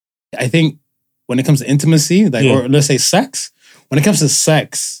I think when it comes to intimacy, like, or let's say sex, when it comes to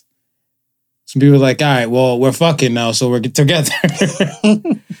sex, some people are like, all right, well, we're fucking now, so we're together.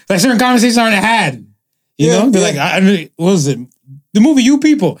 Like certain conversations aren't had. You know? They're like, I mean, what was it? The movie You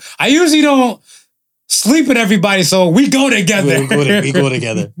People. I usually don't sleep with everybody, so we go together. We go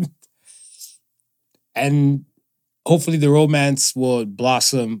together. And hopefully the romance will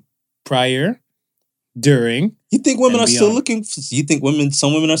blossom prior, during. You think women are still looking for,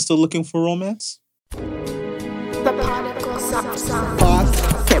 some women are still looking for romance?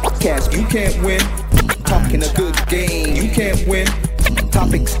 Podcast, you can't win. Talking a good game, you can't win.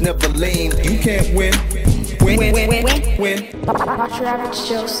 Topics never lame, you can't win. Win. Watch your average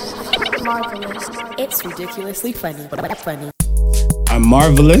Joseph. Marvelous. It's ridiculously funny. I'm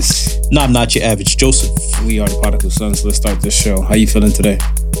Marvelous. No, I'm not your average Joseph. We are the Prodigal Sons. Let's start this show. How you feeling today?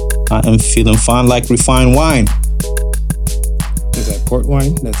 I am feeling fine like refined wine. Is that port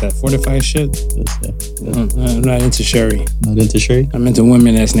wine? That's that fortified shit? I'm not into sherry. Not into sherry? I'm into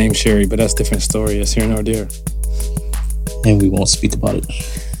women that's named Sherry, but that's a different story. It's here nor there. And we won't speak about it.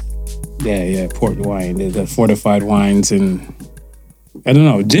 Yeah, port wine. The fortified wines and... I don't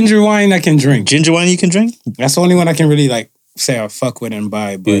know. Ginger wine I can drink. Ginger wine you can drink? That's the only one I can really like say I fuck with and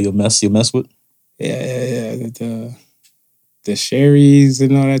buy. But you'll mess with? Yeah. The sherries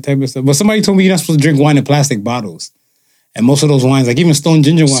and all that type of stuff. But somebody told me you're not supposed to drink wine in plastic bottles. And most of those wines, like even stone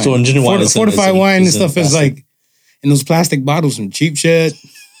ginger wine. Fortified wine and stuff is like in those plastic bottles, some cheap shit.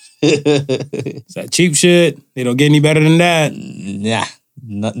 It's that cheap shit. They don't get any better than that. Nah,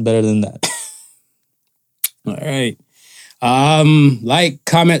 nothing better than that. All right. Like,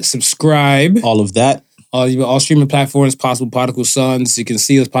 comment, subscribe. All of that. All streaming platforms, possible Prodigal Sons. You can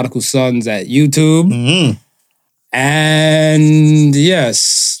see us Prodigal Sons at YouTube. Mm-hmm. And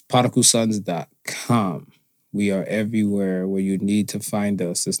yes, prodigalsons.com. We are everywhere where you need to find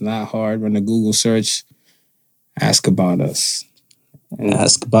us. It's not hard. Run a Google search. Ask about us.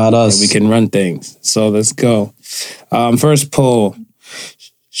 Ask about us. And we can run things. So let's go. First poll.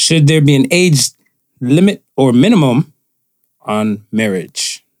 Should there be an age limit or minimum on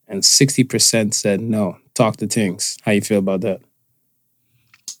marriage? And 60% said no. Talk to things. How you feel about that?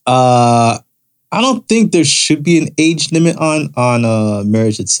 I don't think there should be an age limit on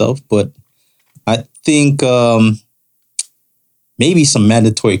marriage itself, but I think maybe some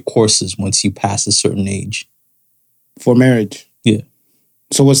mandatory courses once you pass a certain age. For marriage? Yeah.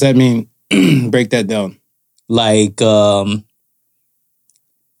 So what's that mean? Break that down. Like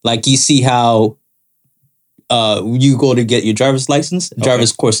you see how you go to get your driver's license. Okay.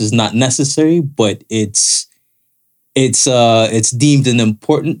 Driver's course is not necessary, but it's deemed an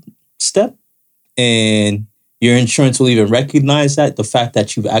important step, and your insurance will even recognize that, the fact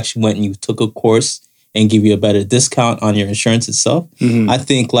that you actually went and you took a course and give you a better discount on your insurance itself. Mm-hmm. I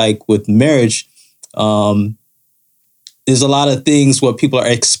think like with marriage, there's a lot of things where people are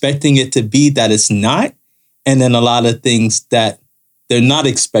expecting it to be that it's not, and then a lot of things that they're not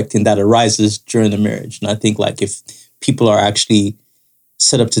expecting that arises during the marriage. And I think like if people are actually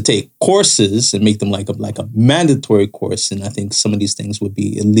set up to take courses and make them like a mandatory course, and I think some of these things would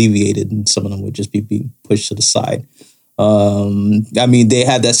be alleviated and some of them would just be pushed to the side. I mean, they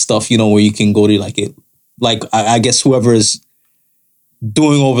had that stuff, where you can go to I guess whoever is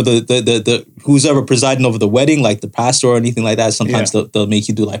doing over the who's ever presiding over the wedding, like the pastor or anything like that. Sometimes they'll make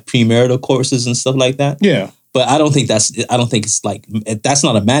you do like premarital courses and stuff like that. Yeah. But I don't think it's like, that's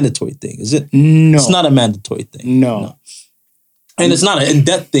not a mandatory thing, is it? No. It's not a mandatory thing. No. And it's not an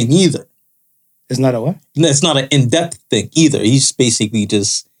in-depth thing either. It's not a what? No, it's not an in-depth thing either. He's basically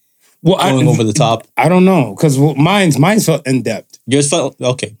just going over the top. I don't know, because mine's felt in-depth. Yours felt,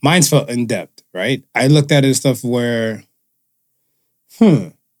 okay. Mine's felt in-depth, right? I looked at it stuff where,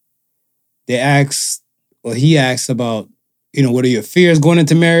 he asks about, what are your fears going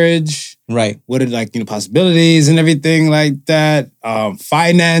into marriage? Right. What are possibilities and everything like that?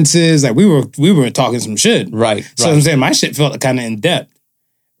 Finances, like we were talking some shit. Right. So I'm saying my shit felt kind of in depth,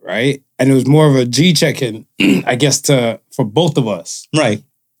 right? And it was more of a G check-in, I guess, for both of us. Right.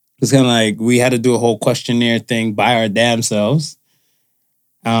 It's kind of like we had to do a whole questionnaire thing by our damn selves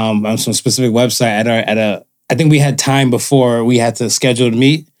on some specific website I think we had time before we had to schedule to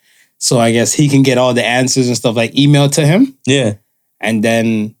meet. So I guess he can get all the answers and stuff like emailed to him. Yeah. And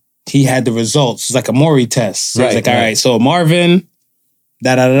then he had the results. It's like a Maury test. So right, it's like, all right, so Marvin,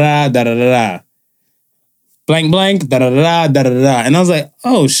 da-da-da-da, da-da-da-da. Blank, blank, da-da-da-da, da-da-da-da. And I was like,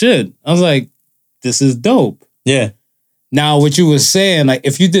 oh, shit. I was like, this is dope. Yeah. Now, what you were saying, like,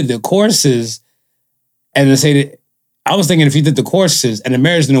 if you did the courses, and let's say that, I was thinking if you did the courses and the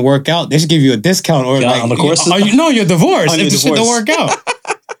marriage didn't work out, they should give you a discount or on the courses? You're divorced if the shit don't work out.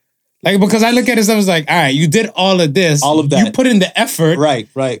 Like, because I look at it, I was like, all right, you did all of this. All of that. You put in the effort. Right.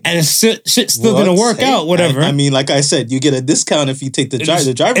 And shit's still going to work out, whatever. I mean, like I said, you get a discount if you take the driver's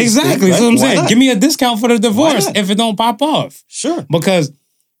Exactly. thing, right? That's what I'm Why saying. not? Give me a discount for the divorce if it don't pop off. Sure. Because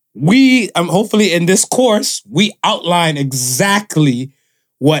we, hopefully in this course, we outline exactly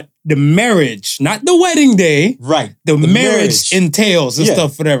what the marriage, not the wedding day. Right. The marriage entails and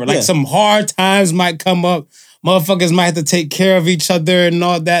stuff, whatever. Like some hard times might come up. Motherfuckers might have to take care of each other and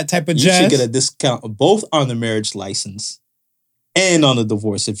all that type of jazz. You should get a discount both on the marriage license and on the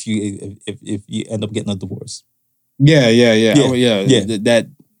divorce if you end up getting a divorce. Yeah.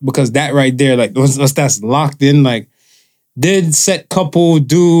 That because that right there, like once that's locked in, like did said couple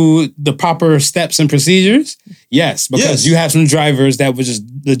do the proper steps and procedures? Yes, because you have some drivers that would just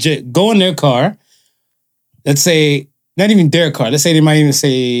legit go in their car. Let's say not even their car. Let's say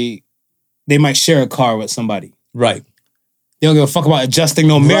they might share a car with somebody. Right. They don't give a fuck about adjusting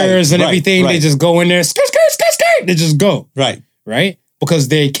no mirrors and everything. They just go in there, skirt. They just go. Right? Because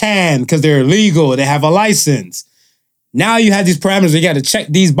they can, because they're legal. They have a license. Now you have these parameters. You got to check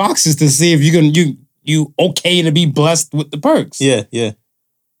these boxes to see if you okay to be blessed with the perks. Yeah.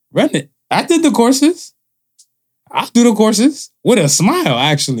 Run it. I did the courses. I'll do the courses with a smile,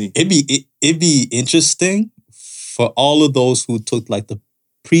 actually. It'd be interesting for all of those who took like the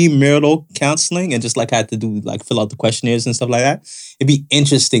premarital counseling and just like had to do like fill out the questionnaires and stuff like that. It'd be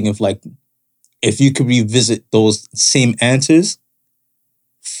interesting if you could revisit those same answers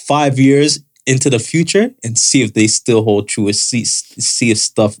 5 years into the future and see if they still hold true, or see if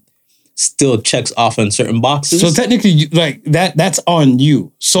stuff still checks off on certain boxes. So technically, like that's on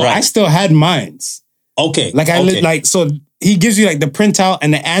you. So I still had mines. Okay. So he gives you like the printout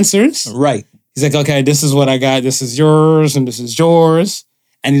and the answers. Right. He's like, okay, this is what I got. This is yours and this is yours.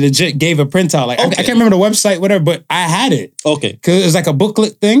 And he legit gave a printout. Like I can't remember the website, whatever, but I had it. Okay. Because it was like a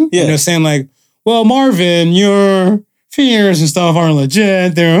booklet thing. Yeah. And they're saying like, well, Marvin, your fears and stuff aren't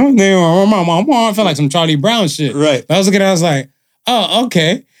legit. They I felt like some Charlie Brown shit. Right. But I was looking at it, I was like, oh,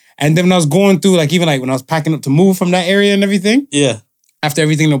 okay. And then when I was going through, like even like when I was packing up to move from that area and everything. Yeah. After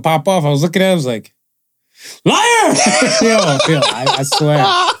everything to pop off, I was looking at it, I was like, liar!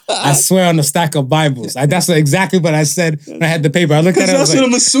 I swear on the stack of Bibles. That's exactly what I said when I had the paper. I looked at it. That's what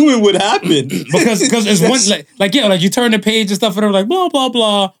I'm assuming would happen. because it's one like you turn the page and stuff and they're like blah blah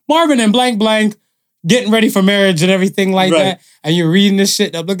blah. Marvin and blank blank getting ready for marriage and everything like that. And you're reading this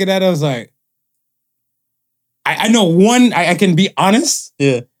shit. I'm looking at it. I was like, I know one. I can be honest.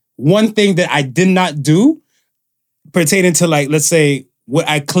 Yeah. One thing that I did not do pertaining to like let's say what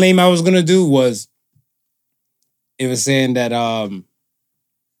I claim I was gonna do was. It was saying that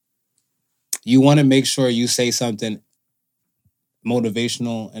you want to make sure you say something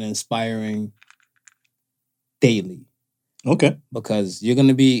motivational and inspiring daily. Okay. Because you're going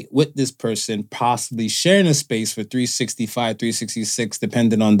to be with this person, possibly sharing a space for 365, 366,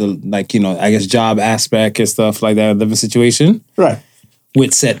 depending on the, like, I guess job aspect and stuff like that, living situation. Right.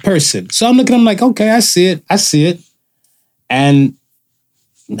 With said person. So I'm looking, I'm like, okay, I see it. And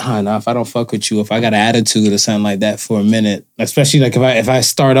Nah, if I don't fuck with you, if I got an attitude or something like that for a minute, especially like if I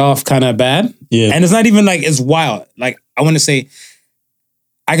start off kind of bad, and it's not even like it's wild. Like I want to say,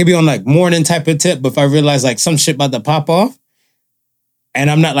 I could be on like morning type of tip, but if I realize like some shit about to pop off,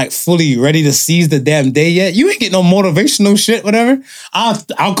 and I'm not like fully ready to seize the damn day yet, you ain't get no motivational shit, whatever.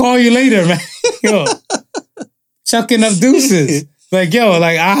 I'll call you later, man. Yo, chucking up deuces, like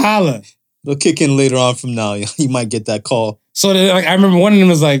I holla. They'll kick in later on from now. You might get that call. So like I remember one of them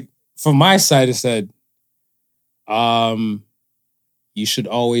was like, from my side, it said, you should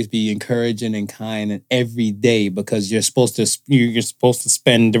always be encouraging and kind every day because you're supposed to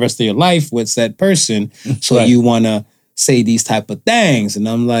spend the rest of your life with said person. So you want to say these type of things. And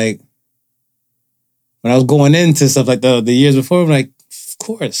I'm like, when I was going into stuff like the years before, I'm like, of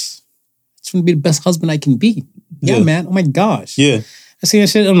course, I just want to be the best husband I can be. Yeah, man. Oh my gosh. Yeah. I see that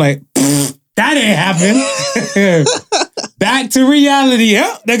shit. I'm like, that ain't happen. Back to reality.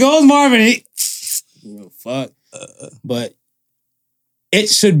 Yep, there goes Marvin. Fuck. But it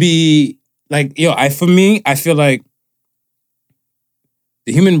should be like, I feel like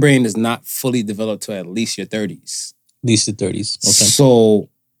the human brain is not fully developed to at least your 30s. At least the 30s. Okay. So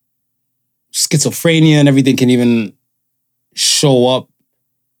schizophrenia and everything can even show up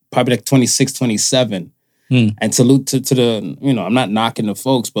probably like 26, 27. And salute to the, I'm not knocking the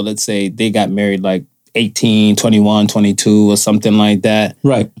folks, but let's say they got married like 18, 21, 22 or something like that.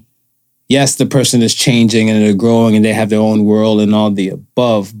 Right. Yes, the person is changing and they're growing and they have their own world and all the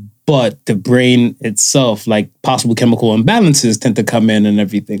above, but the brain itself, like possible chemical imbalances tend to come in and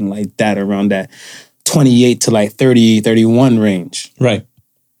everything like that around that 28 to like 30, 31 range. Right.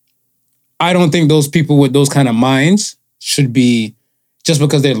 I don't think those people with those kind of minds should be, just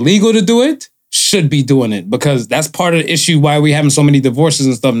because they're legal to do it, should be doing it, because that's part of the issue why we having so many divorces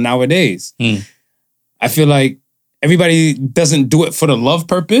and stuff nowadays. I feel like everybody doesn't do it for the love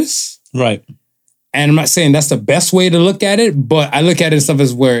purpose. Right. And I'm not saying that's the best way to look at it, but I look at it and stuff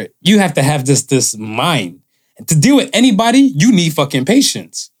as where you have to have this mind. And to deal with anybody, you need fucking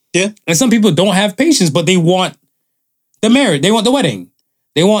patience. Yeah. And some people don't have patience, but they want the marriage, they want the wedding.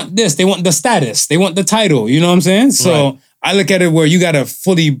 They want this, they want the status, they want the title, you know what I'm saying? So I look at it where you got to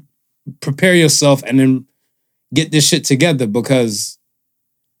fully prepare yourself and then get this shit together, because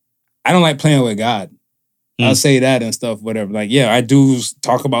I don't like playing with God. I'll say that and stuff, whatever. Like, yeah, I do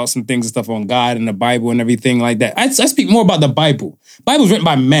talk about some things and stuff on God and the Bible and everything like that. I speak more about the Bible. Bible's written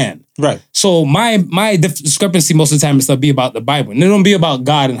by man. Right. So my discrepancy most of the time is to be about the Bible. And it don't be about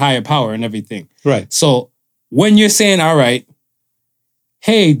God and higher power and everything. Right. So when you're saying, all right,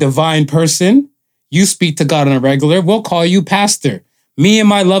 hey, divine person, you speak to God on a regular, we'll call you pastor. Me and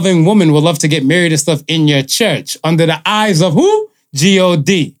my loving woman would love to get married and stuff in your church under the eyes of who? God.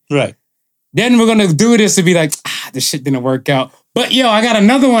 Right. Then we're going to do this to be like, this shit didn't work out. But yo, I got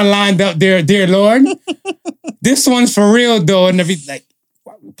another one lined up there, dear Lord. This one's for real though. And everything, like,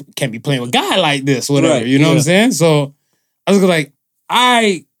 can't be playing with God like this, whatever. Right, you know what I'm saying? So I was like,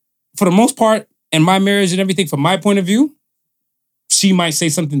 for the most part, in my marriage and everything, from my point of view, she might say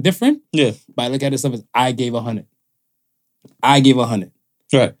something different. Yeah. But I look at it stuff as I gave 100. I gave 100.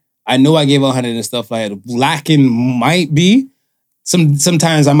 Right. I know I gave 100 and stuff like that. Lacking might be.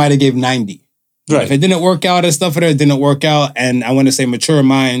 Sometimes I might have gave 90. Right. If it didn't work out and stuff, it didn't work out. And I want to say mature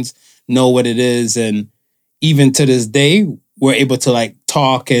minds know what it is. And even to this day, we're able to like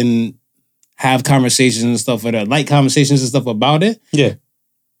talk and have conversations and stuff like that. Like conversations and stuff about it. Yeah.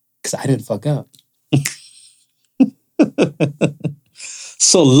 Because I didn't fuck up.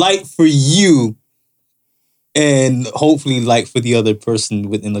 So light for you and hopefully light for the other person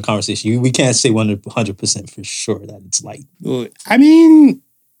within the conversation. We can't say 100% for sure that it's light. I mean,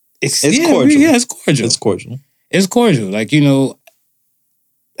 it's cordial. Yeah, it's cordial. It's cordial. It's cordial. Like, you know,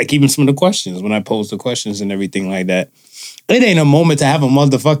 like even some of the questions, when I pose the questions and everything like that, it ain't a moment to have a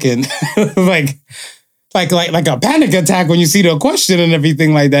motherfucking like a panic attack when you see the question and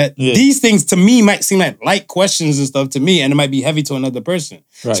everything like that. Yeah. These things to me might seem like light questions and stuff to me, and it might be heavy to another person.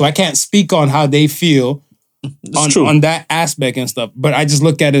 Right. So I can't speak on how they feel on that aspect and stuff. But I just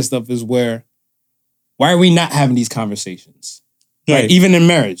look at it stuff as where, why are we not having these conversations? Right. Like, even in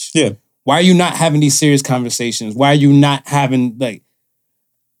marriage. Yeah. Why are you not having these serious conversations? Why are you not having like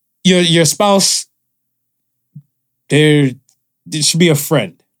your spouse? There should be a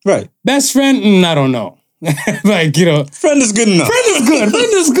friend. Right. Best friend? I don't know. Like, you know, friend is good enough. Friend is good.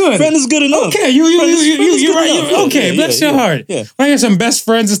 Friend is good. Friend is good enough. Okay, you're right. Okay, bless your heart. Yeah. When I hear some best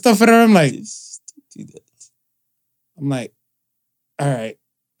friends and stuff with her, I'm like, all right.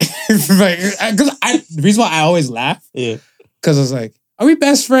 Like, the reason why I always laugh, because I was like, are we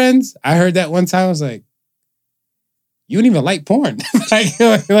best friends? I heard that one time. I was like, you don't even like porn. like,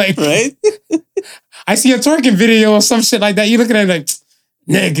 right? I see a twerking video or some shit like that. You looking at it like,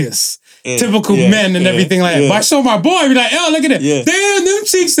 niggas. Typical men and everything like that. But I show my boy, be like, oh, look at it. Yeah. Damn, them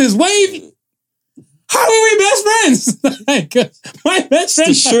cheeks is wavy. How are we best friends? Like, my best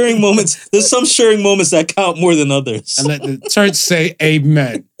friend. The sharing moments. There's some sharing moments that count more than others. And let the church say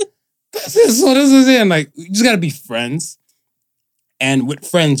amen. This is it. Like, you just got to be friends. And with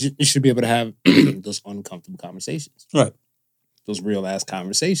friends, you should be able to have those uncomfortable conversations. Right. Those real ass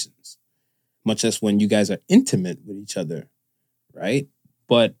conversations. Much less when you guys are intimate with each other. Right?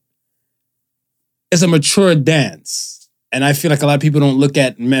 But it's a mature dance. And I feel like a lot of people don't look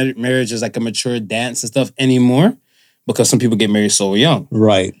at marriage as like a mature dance and stuff anymore, because some people get married so young.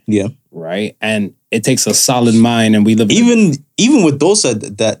 Right. Yeah. Right. And it takes a solid mind, and we live even with those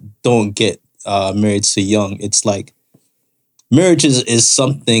that don't get married so young, it's like marriage is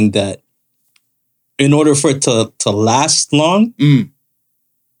something that in order for it to last long,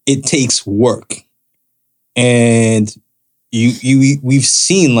 it takes work. And we've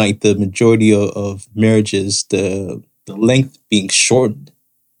seen like the majority of marriages, the length being shortened.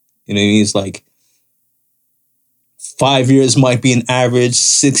 You know what I mean? It's like 5 years might be an average,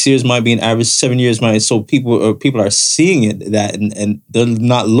 6 years might be an average, 7 years might. So people are seeing it that and they're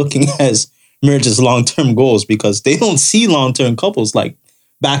not looking as marriage as long-term goals, because they don't see long-term couples like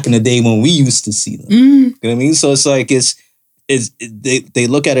back in the day when we used to see them. You know what I mean? So it's like they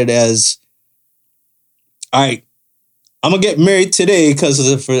look at it as, all right, I'm gonna get married today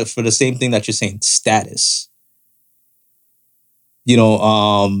because for the same thing that you're saying, status.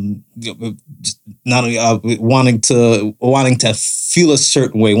 not wanting to feel a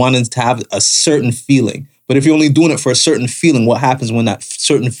certain way, wanting to have a certain feeling. But if you're only doing it for a certain feeling, what happens when that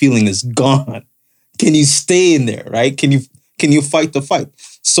certain feeling is gone? Can you stay in there, right? Can you fight the fight?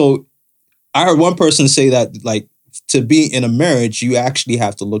 So I heard one person say that, like, to be in a marriage, you actually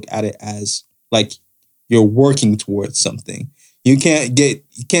have to look at it as like you're working towards something. You can't be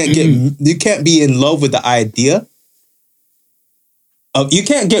in love with the idea of, you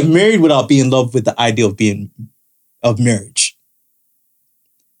can't get married without being in love with the idea of marriage.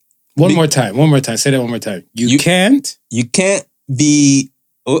 One more time. Say that one more time. You can't be,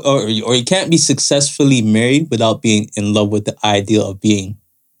 or you can't be successfully married without being in love with the idea of being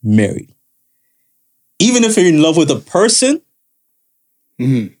married. Even if you're in love with a person,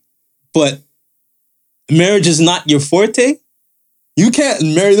 but marriage is not your forte, you can't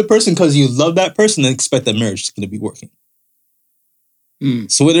marry the person because you love that person and expect that marriage is going to be working.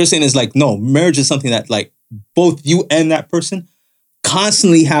 So what they're saying is like, no, marriage is something that like both you and that person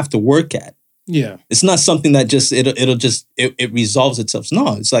constantly have to work at. Yeah. It's not something that just, it resolves itself.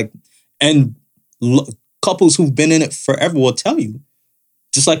 No, it's like, and couples who've been in it forever will tell you,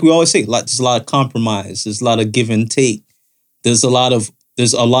 just like we always say, there's a lot of compromise. There's a lot of give and take. There's a lot of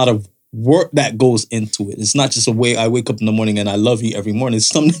work that goes into it. It's not just a way I wake up in the morning and I love you every morning.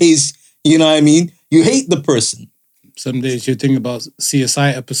 Some days, you know what I mean? You hate the person. Some days you're thinking about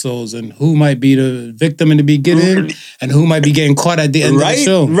CSI episodes and who might be the victim in the beginning and who might be getting caught at the end of the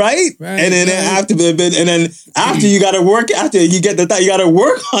show. Right. And then after you got to work, after you get the thought, you got to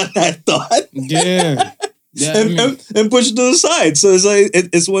work on that thought. Yeah. And push it to the side. So it's like,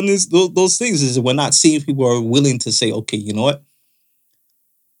 it's one of those things is we're not seeing people who are willing to say, okay, you know what?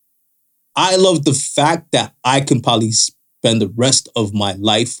 I love the fact that I can probably spend the rest of my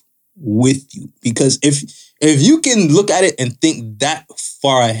life with you. Because if you can look at it and think that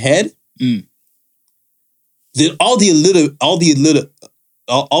far ahead, then all the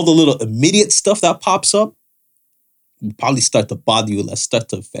little immediate stuff that pops up will probably start to bother you less, start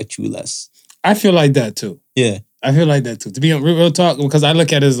to affect you less. I feel like that too. Yeah. I feel like that too. To be real talk, because I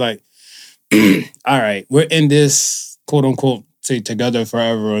look at it as like, all right, we're in this quote unquote say together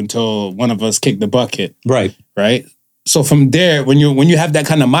forever until one of us kick the bucket. Right. Right. So from there, when you have that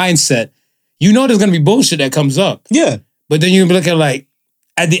kind of mindset, you know there's gonna be bullshit that comes up. Yeah. But then you look at like,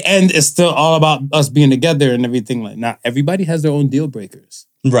 at the end, it's still all about us being together and everything. Like, now everybody has their own deal breakers.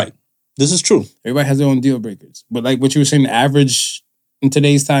 Right. This is true. Everybody has their own deal breakers. But like what you were saying, the average in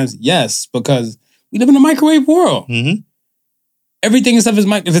today's times, yes, because we live in a microwave world. Mm-hmm. Everything and stuff is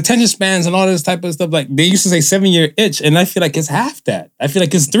the attention spans and all this type of stuff. Like they used to say 7-year itch, and I feel like it's half that. I feel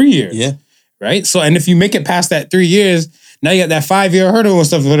like it's 3 years. Yeah. Right? So, and if you make it past that 3 years, now you got that 5-year hurdle and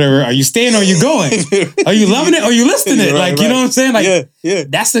stuff, whatever. Are you staying or are you going? Are you loving it or are you listing it? Right, you know what I'm saying? Like, yeah.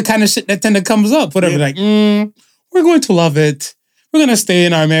 That's the kind of shit that tend to comes up. Whatever. Like, we're going to love it. We're going to stay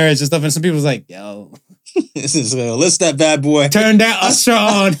in our marriage and stuff. And some people's like, yo. Let's that bad boy. Turn that usher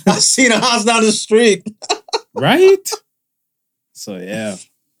on. I seen a house down the street. Right? So, yeah.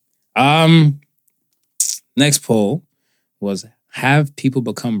 Next poll was, have people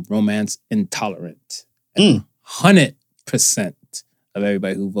become romance intolerant? 100% of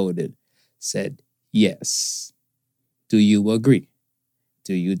everybody who voted said yes. Do you agree?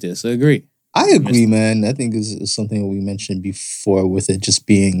 Do you disagree? I agree, man. I think it's something we mentioned before with it just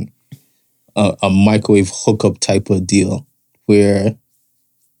being a microwave hookup type of deal where,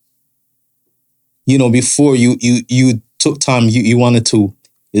 you know, before you took time, you wanted to,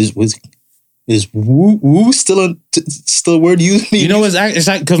 is woo still a word used? You know, it's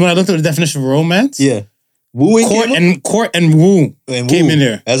like, because when I looked at the definition of romance, yeah, wooing, court and woo came in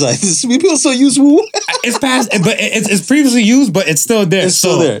there. As like, people still use woo. It's past, but it's previously used, but it's still there. It's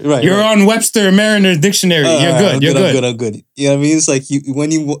still there, right? You're on Webster Mariner Dictionary. You're good. I'm good. You know what I mean? It's like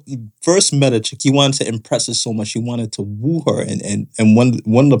when you first met a chick, you wanted to impress her so much, you wanted to woo her, and one of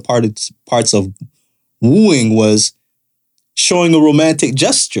the parts of wooing was showing a romantic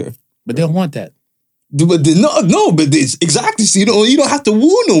gesture. But they don't want that. But it's exactly. So you don't have to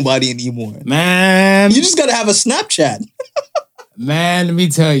woo nobody anymore, man. You just gotta have a Snapchat, man. Let me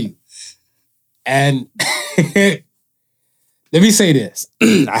tell you, and let me say this: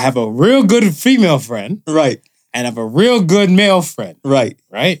 I have a real good female friend, right, and I have a real good male friend, right.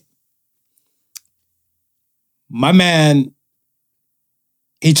 My man,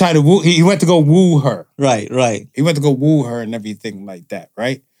 he tried to woo. He went to go woo her, right. He went to go woo her and everything like that,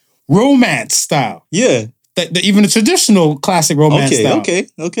 right? Romance style. Yeah. Even the traditional classic romance style.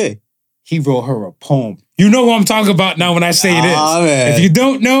 Okay. He wrote her a poem. You know what I'm talking about now when I say this. Man. If you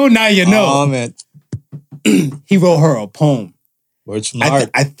don't know, now you know. Man. He wrote her a poem. Words from the heart.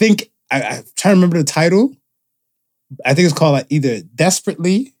 I think I'm trying to remember the title. I think it's called like either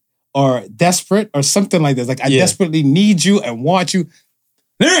Desperately or Desperate or something like this. Like I desperately need you and want you.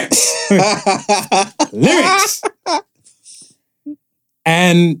 Lyrics. Lyrics.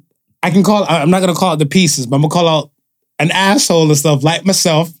 And I'm not gonna call it the pieces, but I'm gonna call out an asshole and stuff like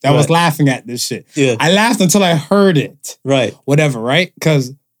myself that was laughing at this shit. Yeah. I laughed until I heard it. Right. Whatever, right?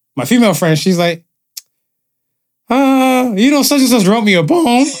 Because my female friend, she's like, such and such wrote me a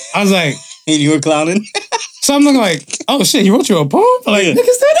poem. I was like, and you were clowning? So I'm looking like, oh shit, he wrote you a poem? Like, niggas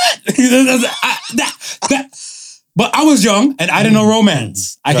say that? But I was young and I didn't know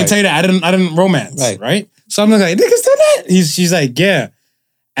romance. I can tell you that I didn't romance, right? So I'm looking like, niggas say that? She's like, yeah.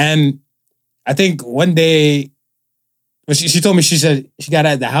 And I think one day, when she told me, she said she got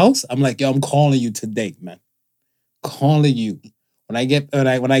at the house. I'm like, yo, I'm calling you today, man. Calling you. When I get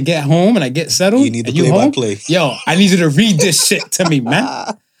home and I get settled, you need to play by play. Yo, I need you to read this shit to me, man.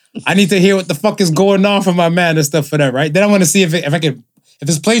 I need to hear what the fuck is going on from my man and stuff for that, right? Then I want to see if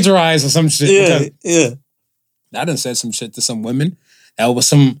it's plagiarized or some shit. Yeah. I done said some shit to some women. That was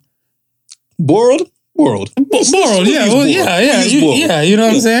some borrowed. Yeah, well, yeah. You know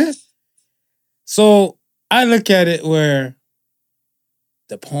what I'm saying? So I look at it where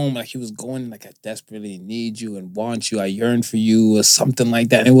the poem, like he was going like, I desperately need you and want you, I yearn for you, or something like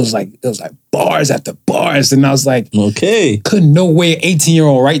that. And it was like bars after bars. And I was like, okay. Couldn't no way an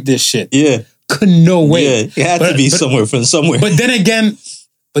 18-year-old write this shit. Yeah. Couldn't no way. Yeah, it had to be somewhere. But then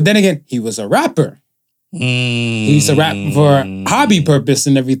again, he was a rapper. He used to rap for hobby purpose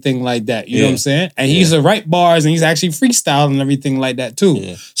and everything like that. You know what I'm saying? And he used to write bars and he's actually freestyling and everything like that too.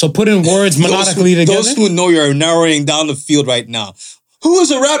 Yeah. So putting words melodically together. Those who know you're narrowing down the field right now. Who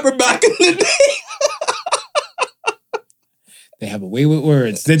was a rapper back in the day? They have a way with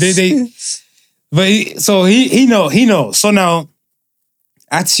words. So he knows. So now,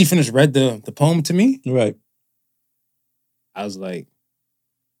 after she finished read the poem to me, right? I was like,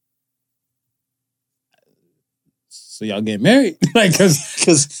 so y'all get married? Like,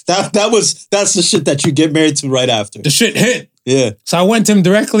 because that's the shit that you get married to right after. The shit hit. Yeah. So I went to him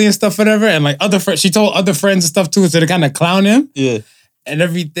directly and stuff, whatever, and like other friends, she told other friends and stuff too, so to kind of clown him. Yeah. And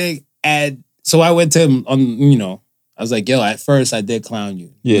everything. And so I went to him on, I was like, yo, at first I did clown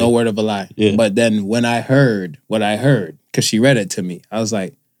you. Yeah. No word of a lie. Yeah. But then when I heard what I heard, because she read it to me, I was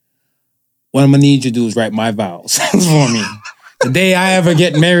like, what I'm going to need you to do is write my vows for me. The day I ever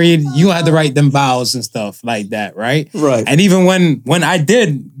get married, you have to write them vows and stuff like that, right? Right. And even when I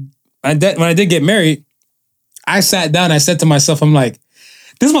did get married, I sat down, I said to myself, I'm like,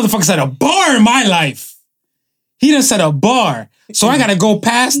 this motherfucker set a bar in my life. He done set a bar. So I got to go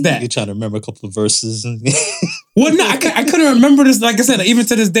past that. You're trying to remember a couple of verses. Well, no, I couldn't remember this. Like I said, even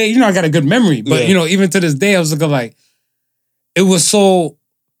to this day, I got a good memory. But, even to this day, I was looking like, it was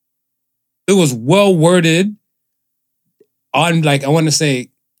well worded on, like, I want to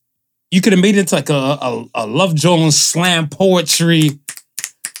say, you could have made it into like a Love Jones slam poetry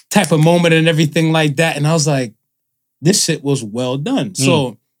type of moment and everything like that. And I was like, this shit was well done.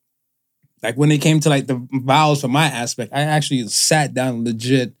 So, like when it came to like the vows for my aspect, I actually sat down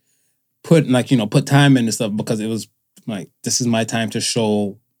legit, put time in and stuff because it was like, this is my time to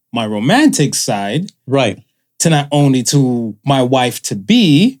show my romantic side. Right. To not only to my wife to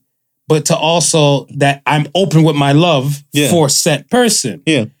be, but to also that I'm open with my love for said person.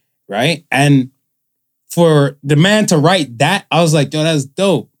 Yeah. Right. And for the man to write that, I was like, yo, that's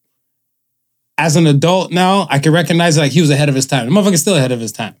dope. As an adult now, I can recognize like he was ahead of his time. The motherfucker's still ahead of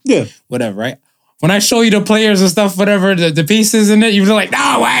his time. Yeah. Whatever, right? When I show you the players and stuff, whatever, the pieces in it, you're like,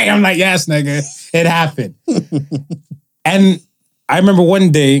 no way. I'm like, yes, nigga. It happened. And I remember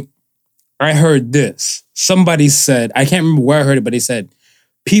one day I heard this. Somebody said, I can't remember where I heard it, but they said,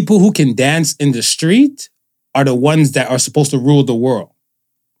 people who can dance in the street are the ones that are supposed to rule the world.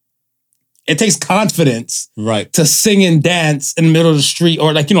 It takes confidence to sing and dance in the middle of the street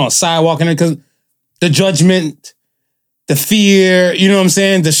or like, a sidewalk, and because the judgment, the fear, you know what I'm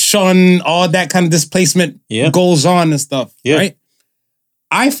saying? The shun, all that kind of displacement goes on and stuff, right?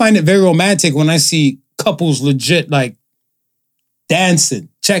 I find it very romantic when I see couples legit like dancing.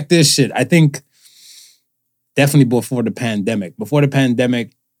 Check this shit. I think definitely before the pandemic.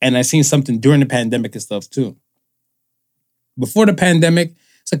 And I seen something during the pandemic and stuff too. Before the pandemic,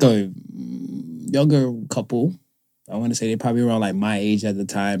 it's like a younger couple. I want to say they're probably around like my age at the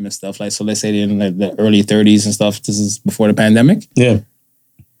time and stuff. Like, so let's say they're in like the early 30s and stuff. This is before the pandemic. Yeah.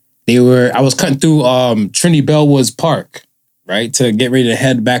 I was cutting through Trinity Bellwoods Park, right? To get ready to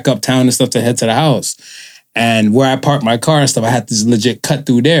head back uptown and stuff to head to the house. And where I parked my car and stuff, I had to legit cut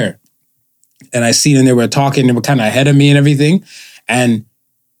through there. And I seen them, they were talking, they were kind of ahead of me and everything. And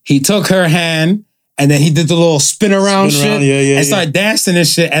he took her hand and then he did the little spin around shit and started dancing and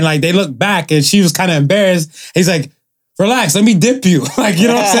shit. And like they looked back and she was kind of embarrassed. He's like, relax, let me dip you. Like, you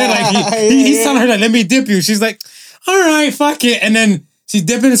know what I'm saying? Like he's telling her like, let me dip you. She's like, all right, fuck it. And then she's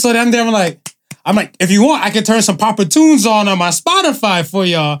dipping. So I'm there, I'm like, if you want, I can turn some Papa Tunes on my Spotify for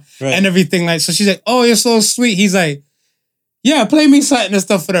y'all and everything. Like, so she's like, oh, you're so sweet. He's like, yeah, play me something and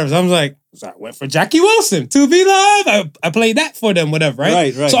stuff for them. So I was like, so I went for Jackie Wilson, To Be Loved. I played that for them, whatever,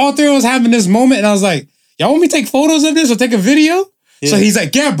 right? So all three of us having this moment, and I was like, y'all want me to take photos of this or take a video? Yeah. So he's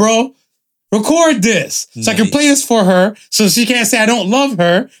like, yeah, bro, record this. So I can play this for her so she can't say I don't love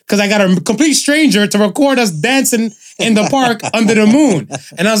her because I got a complete stranger to record us dancing in the park under the moon.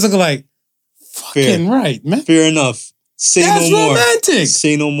 And I was looking like, fucking right, man. Fair enough. That's no more. Romantic.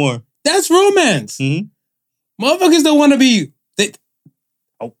 Say no more. That's romance. Mm-hmm. Motherfuckers don't want to be...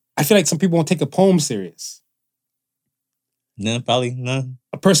 I feel like some people won't take a poem serious. No, probably not.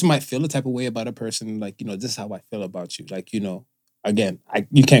 A person might feel a type of way about a person, like, you know, this is how I feel about you. Like, you know, again,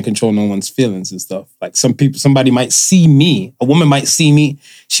 you can't control no one's feelings and stuff. Like somebody might see me, a woman might see me,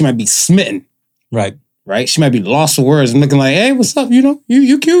 she might be smitten. Right. She might be lost for words and looking like, hey, what's up? You know,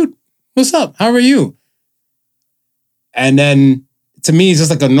 you cute. What's up? How are you? And then to me, it's just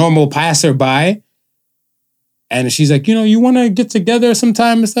like a normal passerby. And she's like, you know, you want to get together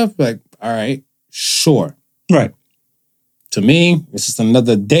sometime and stuff? Like, all right, sure. Right. To me, it's just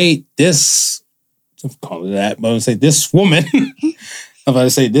another date. I'm call it that, but I'm going to say this woman, I'm about to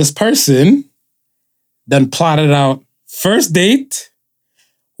say this person done plotted out first date,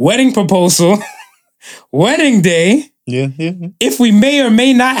 wedding proposal, wedding day. Yeah. If we may or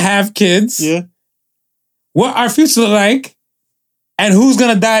may not have kids. Yeah. What our future look like, and who's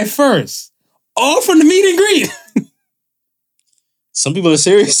going to die first. All from the meet and greet. Some people are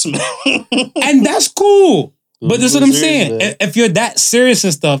serious, man. And that's cool. But that's what I'm saying. Man. If you're that serious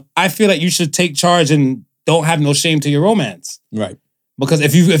and stuff, I feel like you should take charge and don't have no shame to your romance. Right. Because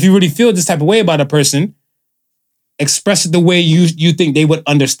if you really feel this type of way about a person, express it the way you think they would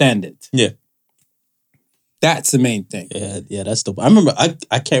understand it. Yeah. That's the main thing. Yeah, that's the... I remember,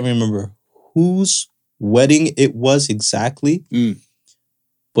 I can't remember whose wedding it was exactly.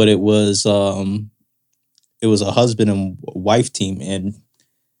 But it was a husband and wife team, and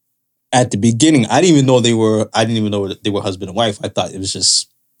at the beginning, I didn't even know they were husband and wife. I thought it was just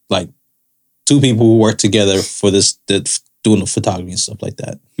like two people who worked together for this, doing the photography and stuff like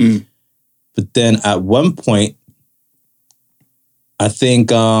that. But then at one point, I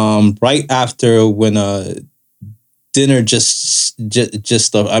think right after when dinner the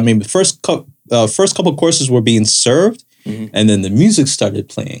first couple courses were being served. And then the music started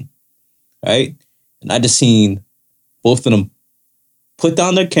playing, right? And I just seen both of them put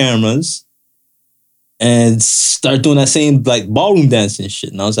down their cameras and start doing that same like ballroom dancing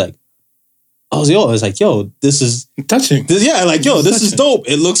shit. And I was like, yo, this is touching. This is dope.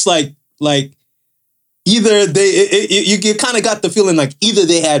 It looks like either you kind of got the feeling like either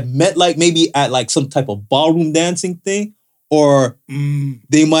they had met like maybe at like some type of ballroom dancing thing, or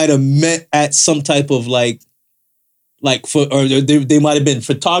they might have met at some type of they might have been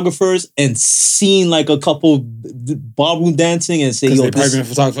photographers and seen like a couple ballroom dancing and say, yo, they've probably been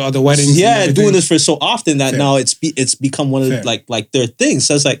photographers for other weddings. Yeah, doing this for so often that now it's become one of the, like their things.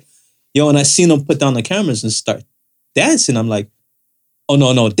 So it's like, yo, and I seen them put down the cameras and start dancing. I'm like, oh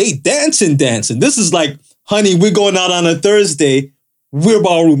no, they dancing. This is like, honey, we're going out on a Thursday. We're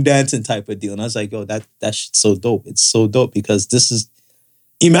ballroom dancing type of deal. And I was like, yo, that shit's so dope. It's so dope because this is,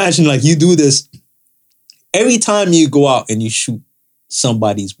 imagine like you do this. Every time you go out and you shoot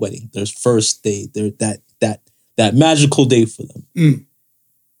somebody's wedding, there's first day, there's that magical day for them.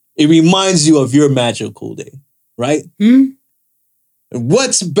 It reminds you of your magical day, right?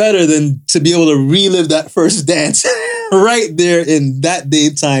 What's better than to be able to relive that first dance right there in that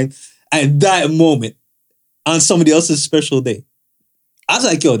daytime at that moment on somebody else's special day? I was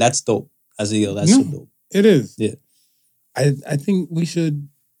like, yo, that's dope. I was like, yo, that's so dope. It is. Yeah. I think we should...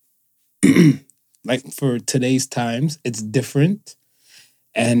 Like for today's times, it's different,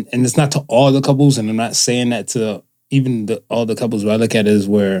 and it's not to all the couples, and I'm not saying that to even all the couples. What I look at is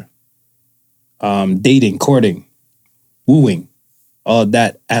where dating, courting, wooing, all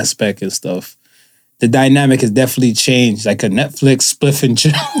that aspect and stuff. The dynamic has definitely changed, like a Netflix spliff and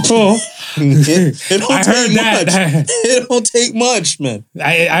chill. It don't take much. It don't take much, man.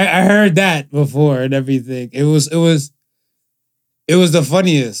 I heard that before and everything. It was the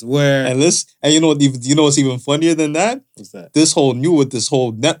funniest where... And you know what's even funnier than that? What's that? This whole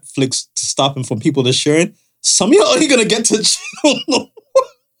Netflix stopping from people to sharing. Some of y'all ain't gonna get to chill.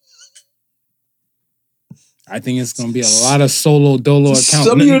 I think it's gonna be a lot of solo dolo accounts.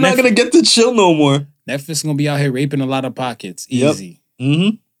 Some of you are not gonna get to chill no more. Netflix is gonna be out here raping a lot of pockets. Easy. Yep.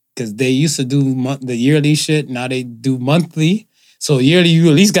 Mm-hmm. Because they used to do the yearly shit. Now they do monthly. So yearly, you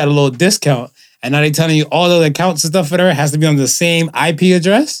at least got a little discount. And now they telling you all the accounts and stuff whatever has to be on the same IP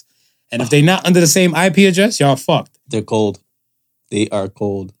address. And if they're not under the same IP address, y'all fucked. They're cold. They are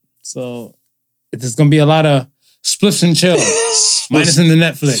cold. So it's gonna be a lot of spliffs and chill. Minus in the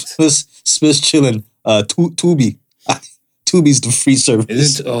Netflix. Spliffs chilling. Tubi. Tubi's the free service.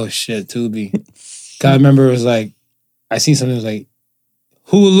 Is it? Oh shit, Tubi. I remember it was like, I seen something that was like,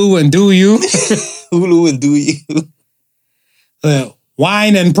 Hulu and Do You. Hulu and Do You.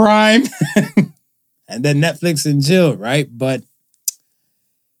 Wine and Prime. And then Netflix and chill, right? But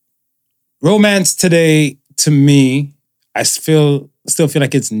romance today, to me, I still feel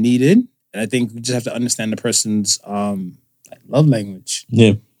like it's needed. And I think we just have to understand the person's love language.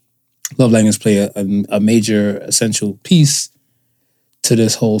 Yeah. Love language play a major essential piece to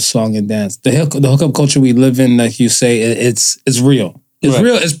this whole song and dance. The hookup culture we live in, like you say, it's real. It's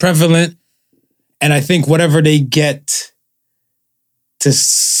real, it's prevalent. And I think whatever they get to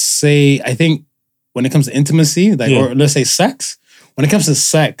say, I think when it comes to intimacy, or let's say sex, when it comes to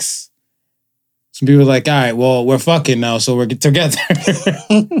sex, some people are like, all right, well, we're fucking now, so we're together.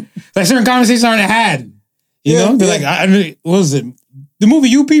 Like certain conversations aren't had. You know? They're like, what was it? The movie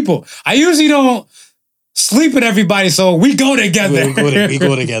You People. I usually don't sleep with everybody, so we go together. We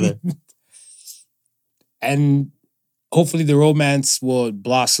go together. And hopefully the romance will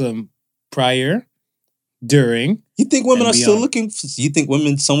blossom prior, during. You think women are still looking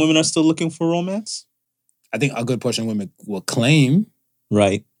some women are still looking for romance? I think a good portion of women will claim.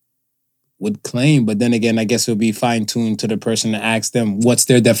 Right. Would claim, but then again, I guess it would be fine-tuned to the person to ask them what's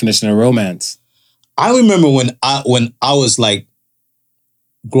their definition of romance. I remember when I was like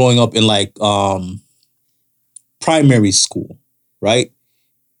growing up in like primary school, right?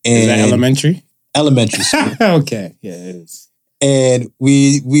 And is that elementary? Elementary school. Okay, yeah, it is. And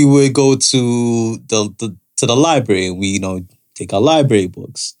we would go to the library and we take our library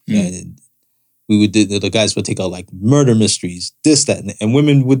books and we would the guys would take out like murder mysteries, this, that, and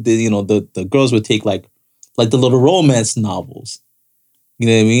women would the girls would take like the little romance novels. You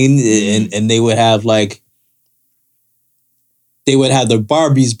know what I mean? And they would have their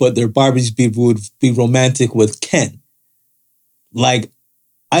Barbies, but their Barbies would be romantic with Ken.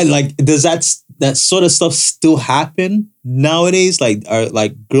 Does that sort of stuff still happen nowadays? Like, are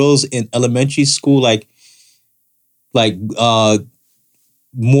like girls in elementary school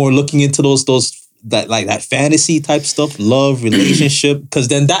more looking into that fantasy type stuff, love, relationship? Because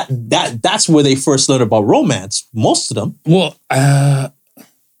then that's where they first learn about romance. Most of them. Well,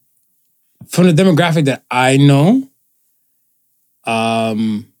 from the demographic that I know,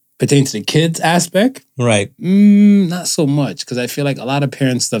 pertaining to the kids aspect, right? Not so much, because I feel like a lot of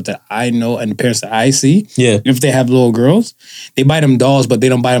parents stuff that I know and the parents that I see, if they have little girls, they buy them dolls, but they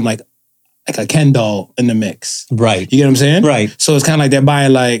don't buy them like a Ken doll in the mix, right? You get what I'm saying, right? So it's kind of like they're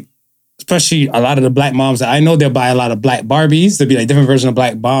buying like, especially a lot of the black moms that I know, they'll buy a lot of black Barbies. There'll be like different versions of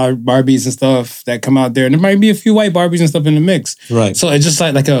black Barbies and stuff that come out there, and there might be a few white Barbies and stuff in the mix, right? So it's just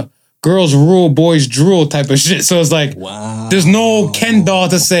like a girls rule, boys drool type of shit. So it's like, wow, there's no Ken doll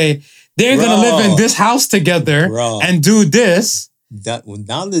to say they're gonna live in this house together and do this.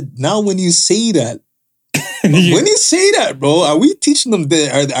 Now when you say that, when you say that, bro, are we teaching them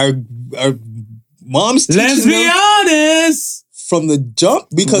that our moms teaching Let's be honest from the jump?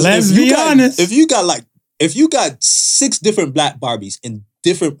 Because if you got 6 different black Barbies in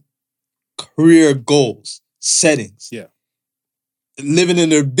different career goals, settings, living in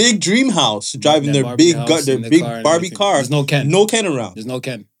their big dream house, driving their big Barbie car. There's no Ken. No Ken around. There's no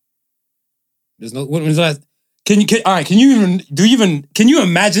Ken. There's no. When was the last? Can you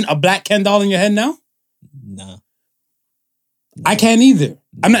imagine a black Ken doll in your head now? Nah. I can't either.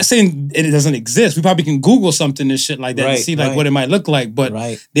 I'm not saying it doesn't exist. We probably can Google something and shit like that and see what it might look like. But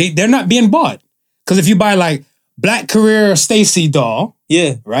they're not being bought. Because if you buy like black career Stacy doll,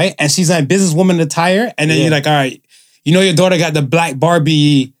 right, and she's like businesswoman attire, and then you're like, all right, your daughter got the black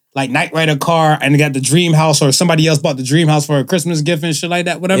Barbie like Knight Rider car and got the dream house, or somebody else bought the dream house for a Christmas gift and shit like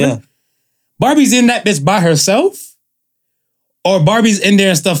that, whatever. Yeah. Barbie's in that bitch by herself, or Barbie's in there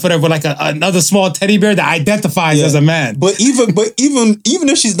and stuff, whatever, like another small teddy bear that identifies as a man. But even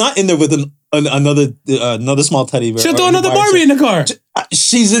if she's not in there with another small teddy bear, she'll throw another Barbie in the car.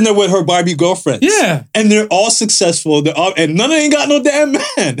 She's in there with her Barbie girlfriends. Yeah, and they're all successful. And none of them ain't got no damn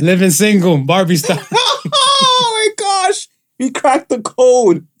man. Living single, Barbie style. Oh my gosh, we cracked the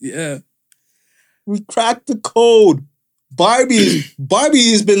code. Yeah, we cracked the code. Barbie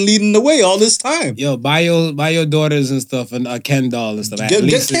has been leading the way all this time. Yo, buy your daughters and stuff and a Ken doll and stuff.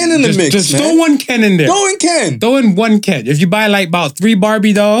 Get Ken in the mix, just man. throw one Ken in there. Throw in one Ken. If you buy like about 3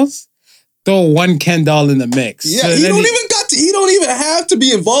 Barbie dolls, throw one Ken doll in the mix. Yeah, you don't even have to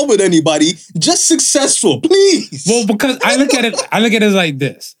be involved with anybody. Just successful, please. Well, because I look at it like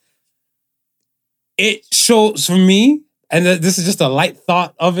this. It shows for me, and this is just a light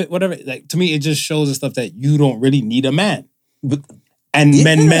thought of it, whatever. Like to me, it just shows the stuff that you don't really need a man.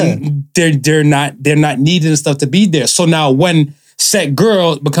 Men, they're not needing stuff to be there. So now when said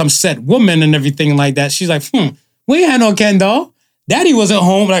girl becomes said woman and everything like that, she's like, we ain't had no Ken doll. Daddy wasn't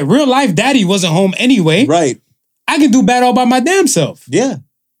home. Like real life, daddy wasn't home anyway. Right. I can do bad all by my damn self. Yeah.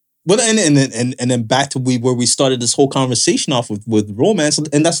 But and then back to where we started this whole conversation off with romance,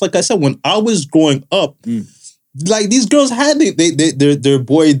 and that's like I said, when I was growing up, like these girls had their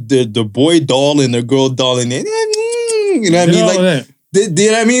boy doll and their girl doll, and you know what I mean, like you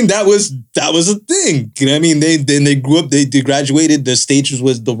know what I mean. That was a thing. You know what I mean. They grew up. They graduated. Their stage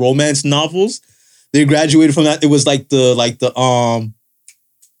was the romance novels. They graduated from that. It was like the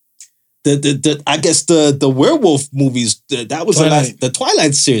I guess the werewolf movies. That was the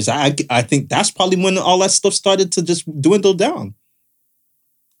Twilight series. I think that's probably when all that stuff started to just dwindle down.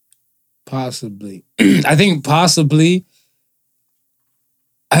 Possibly. I think possibly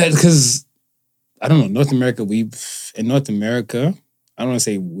because I don't know, North America, I don't want to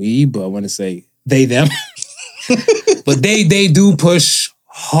say we, but I want to say they, them. But they do push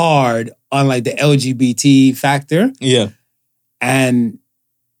hard on like the LGBT factor. Yeah. And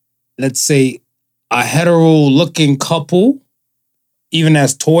let's say a hetero looking couple, even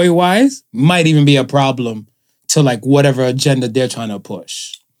as toy wise, might even be a problem to like whatever agenda they're trying to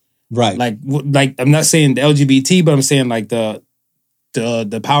push. Right. Like I'm not saying the LGBT, but I'm saying like the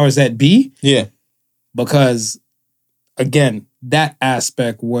powers that be. Yeah. Because again, that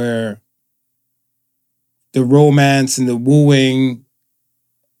aspect where the romance and the wooing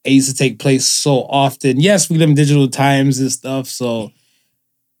used to take place so often. Yes, we live in digital times and stuff, so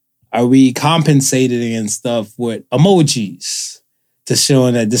are we compensating and stuff with emojis to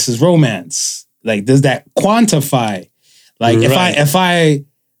showing that this is romance? Like, does that quantify? Like, right. if I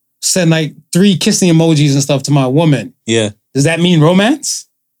send like 3 kissing emojis and stuff to my woman, yeah, does that mean romance?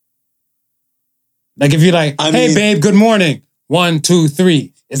 Like, if you're like, hey, babe, good morning. 1, 2,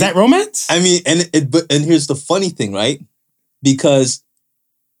 3. Is that romance? I mean, and here's the funny thing, right? Because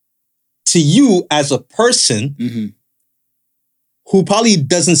to you as a person who probably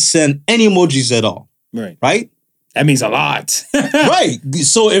doesn't send any emojis at all, right? That means a lot. Right.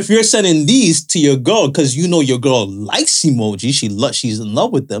 So if you're sending these to your girl because you know your girl likes emojis, she's in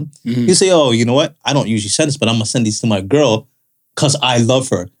love with them, you say, oh, you know what? I don't usually send this, but I'm going to send these to my girl because I love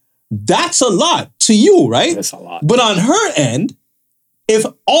her. That's a lot to you, right? That's a lot. But on her end, if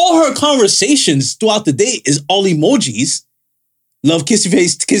all her conversations throughout the day is all emojis, love, kissy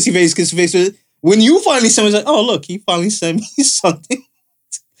face, kissy face, kissy face, when you finally send me, like, oh, look, he finally sent me something.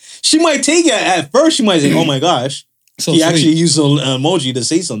 She might take it at first. She might say, oh my gosh, so he actually used an emoji to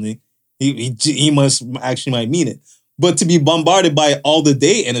say something. He must actually might mean it. But to be bombarded by it all the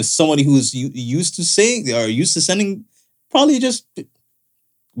day, and as somebody who's used to saying or used to sending, probably just,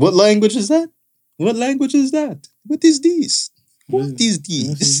 what language is that? What language is that? What is these? What is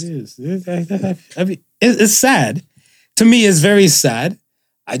these? I mean, it's sad. To me, it's very sad.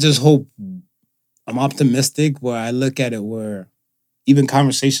 I just hope I'm optimistic where I look at it where even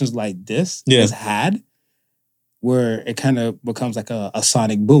conversations like this is had, where it kind of becomes like a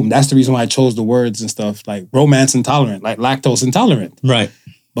sonic boom. That's the reason why I chose the words and stuff like romance intolerant, like lactose intolerant. Right.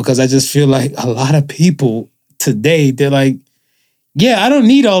 Because I just feel like a lot of people today, they're like, yeah, I don't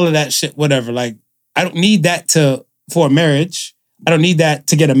need all of that shit, whatever. Like, I don't need that for a marriage. I don't need that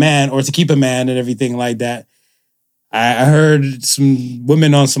to get a man or to keep a man and everything like that. I heard some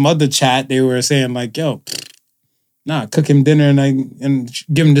women on some other chat, they were saying like, yo, nah, cook him dinner and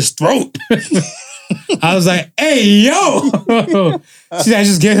give him this throat. I was like, hey, yo. She's like,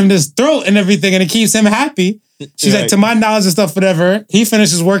 just give him this throat and everything and it keeps him happy. She's like, to my knowledge and stuff, whatever, he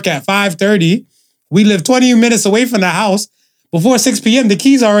finishes work at 5:30. We live 20 minutes away from the house. Before 6 p.m., the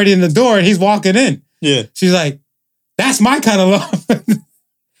key's already in the door and he's walking in. Yeah. She's like, that's my kind of love.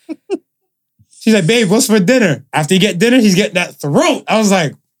 She's like, babe, what's for dinner? After you get dinner, he's getting that throat. I was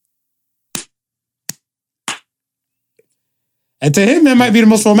like, and to him, that might be the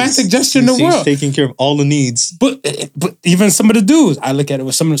most romantic gesture in the world. He's taking care of all the needs. But even some of the dudes, I look at it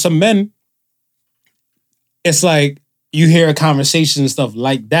with some men, it's like you hear a conversation and stuff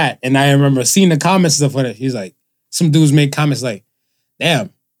like that. And I remember seeing the comments and stuff like that. He's like, some dudes make comments like,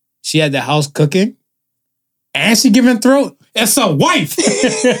 damn, she had the house cooking and she giving throat, it's a wife.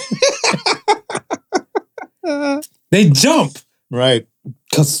 They jump. Right.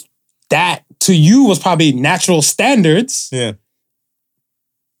 Because that to you was probably natural standards. Yeah.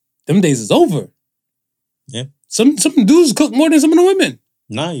 Them days is over. Yeah. Some dudes cook more than some of the women.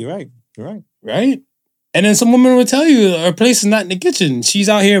 Nah, you're right. You're right. Right? And then some women will tell you her place is not in the kitchen. She's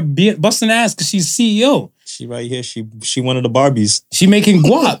out here busting ass because she's CEO. She right here. She one of the Barbies. She making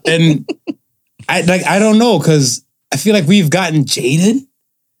guap. And I don't know, because I feel like we've gotten jaded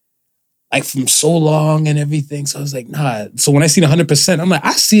like from so long and everything. So I was like, nah. So when I see the 100%, I'm like,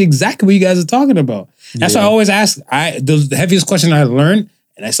 I see exactly what you guys are talking about. That's why I always ask. The heaviest question I learned,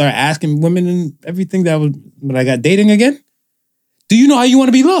 and I started asking women and everything that was when I got dating again. Do you know how you want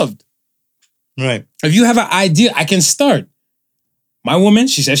to be loved? Right. If you have an idea, I can start. My woman,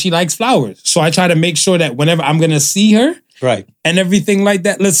 she says she likes flowers. So I try to make sure that whenever I'm going to see her right, and everything like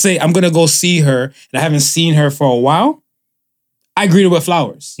that, let's say I'm going to go see her and I haven't seen her for a while, I greet her with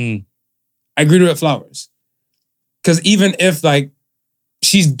flowers. I greet her with flowers. Because even if like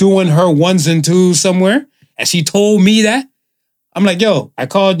she's doing her ones and twos somewhere and she told me that, I'm like, yo, I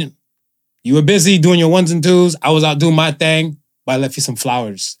called you. You were busy doing your ones and twos. I was out doing my thing. But I left you some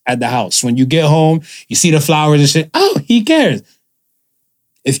flowers at the house. When you get home, you see the flowers and shit. Oh, he cares.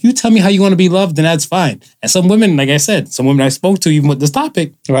 If you tell me how you want to be loved, then that's fine. And some women, like I said, some women I spoke to even with this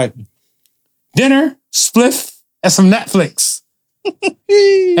topic. Right. Dinner, spliff, and some Netflix.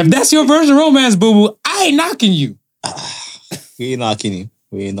 If that's your version of romance, boo-boo, I ain't knocking you. We ain't knocking you.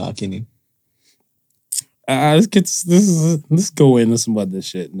 We ain't knocking you. Let's go into some other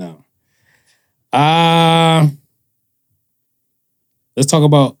shit now. Let's talk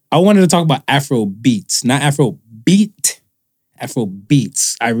about, I wanted to talk about Afro Beats, not Afro Beat, Afro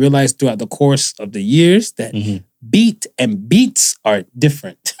Beats. I realized throughout the course of the years that beat and beats are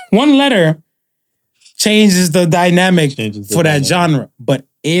different. One letter changes the dynamic for that genre. But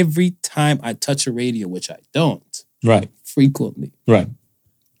every time I touch a radio, which I don't, frequently,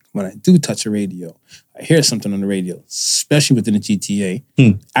 when I do touch a radio, I hear something on the radio, especially within the GTA,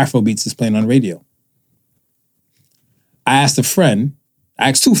 Afro Beats is playing on the radio. I asked two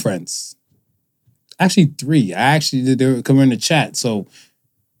friends. Actually, three. They were coming in the chat. So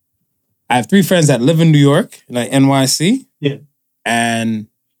I have three friends that live in New York, like NYC. Yeah. And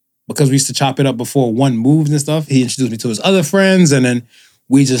because we used to chop it up before one moves and stuff, he introduced me to his other friends, and then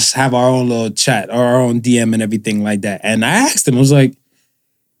we just have our own little chat, or our own DM and everything like that. And I asked him, I was like,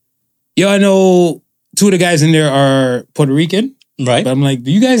 yo, I know two of the guys in there are Puerto Rican. Right. But I'm like,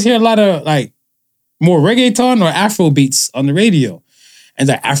 do you guys hear a lot of like more reggaeton or Afro beats on the radio? And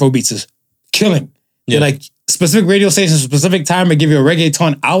the Afro beats is killing. Yeah. They're like specific radio stations, specific time, and give you a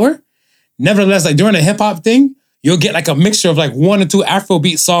reggaeton hour. Nevertheless, like during a hip hop thing, you'll get like a mixture of like one or two Afro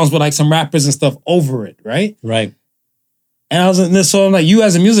beat songs with like some rappers and stuff over it, right? Right. And I was in this, so I'm like, you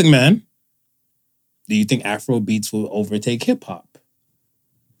as a music man, do you think Afro beats will overtake hip hop?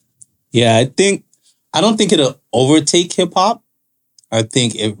 Yeah, I don't think it'll overtake hip hop. I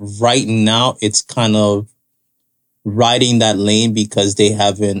think right now it's kind of riding that lane because they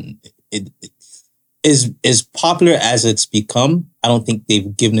haven't, it is as popular as it's become. I don't think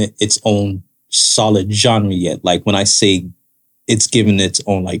they've given it its own solid genre yet. Like when I say it's given its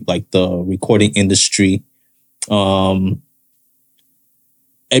own, like the recording industry, it'd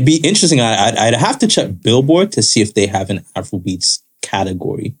be interesting. I'd have to check Billboard to see if they have an Afrobeats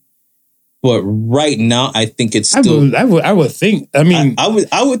category. But right now, I think it's still. I would think. I mean, I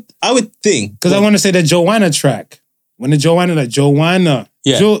would think because I want to say the Joanna track. When the Joanna, when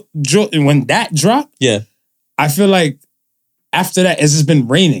that dropped, I feel like after that, it's just been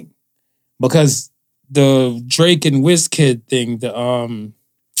raining because the Drake and Wizkid thing. No,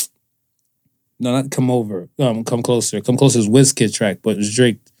 not Come Over, Come Closer. Come Closer is Wizkid track, but it's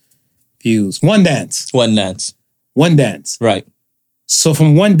Drake views. One Dance. Right. So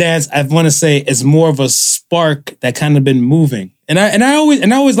from One Dance, I want to say it's more of a spark that kind of been moving. And I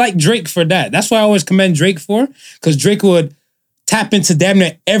always like Drake for that. That's why I always commend Drake for, because Drake would tap into damn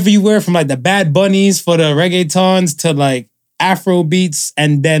near everywhere from like the Bad Bunnies for the reggaetons to like Afro beats,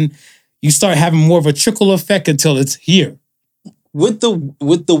 and then you start having more of a trickle effect until it's here. With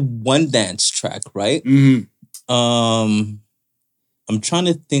the One Dance track, right? Mm-hmm. I'm trying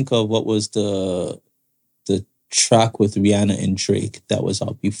to think of what was the track with Rihanna and Drake that was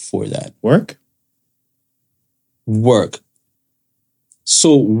out before that. Work.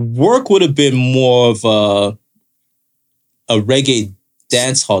 So Work would have been more of a reggae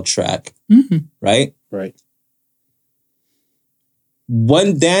dancehall track, right? Right.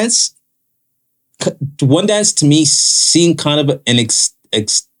 One Dance to me seemed kind of an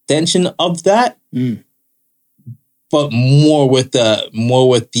extension of that. but more with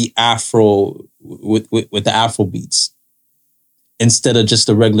the Afro with the Afro beats instead of just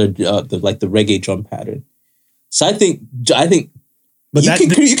the regular the reggae drum pattern. So I think but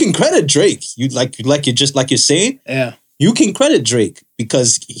you can credit Drake. You're saying. Yeah. You can credit Drake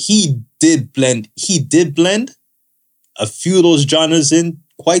because he did blend a few of those genres in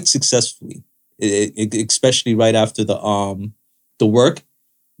quite successfully, especially right after the work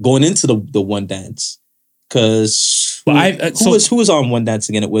going into the One Dance. Because who was on One Dance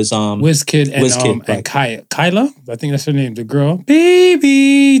again? It was Wizkid and Kyla. I think that's her name. The girl,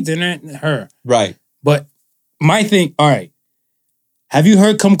 baby, didn't her right? But my thing, all right. Have you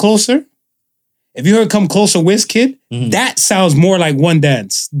heard "Come Closer"? If you heard "Come Closer" Wizkid, that sounds more like One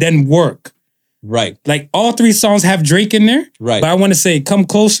Dance than Work. Right. Like all three songs have Drake in there. Right. But I want to say "Come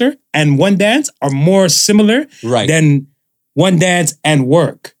Closer" and One Dance are more similar than One Dance and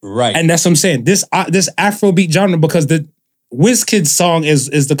Work. Right. And that's what I'm saying. This Afrobeat genre, because the Wizkid song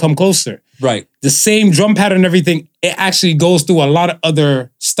is the "Come Closer." Right. The same drum pattern and everything, it actually goes through a lot of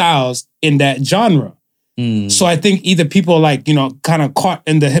other styles in that genre. So I think either people kind of caught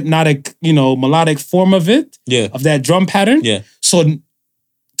in the hypnotic, melodic form of it, of that drum pattern. Yeah. So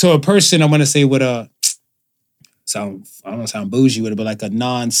to a person, I'm gonna say with I don't want to sound bougie with it, but like a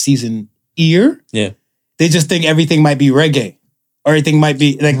non-seasoned ear, they just think everything might be reggae, or everything might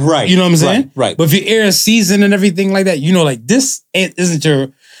be like, you know what I'm saying? Right. But if your ear is seasoned and everything like that, like this isn't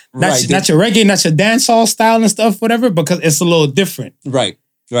your not your reggae, not your dancehall style and stuff, whatever, because it's a little different. Right.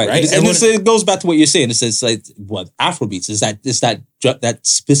 And it goes back to what you're saying. It's like what Afrobeats is that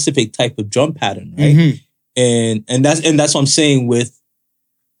specific type of drum pattern, right? And that's what I'm saying with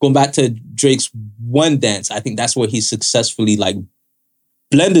going back to Drake's One Dance. I think that's where he successfully like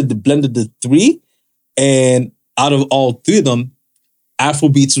blended the three, and out of all three of them,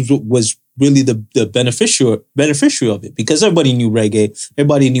 Afrobeats was really the beneficiary of it, because everybody knew reggae,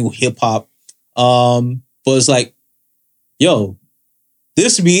 everybody knew hip hop, but it's like, yo.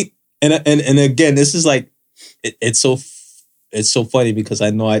 This beat, and again, this is like, it's so funny because I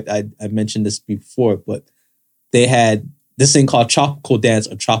know I mentioned this before, but they had this thing called Tropical Dance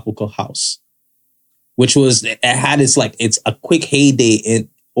or Tropical House, which was, it had it's a quick heyday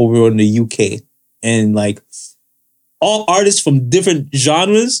over in the UK, and like all artists from different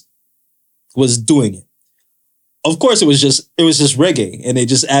genres was doing it. Of course, it was just reggae, and they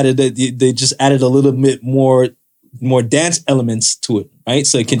just added a little bit more dance elements to it, right?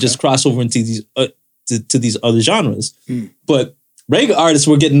 So it can just cross over into these to these other genres. But reggae artists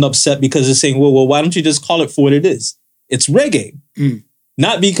were getting upset because they're saying, well, why don't you just call it for what it is? It's reggae.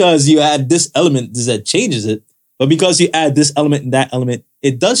 Not because you add this element that changes it, but because you add this element and that element,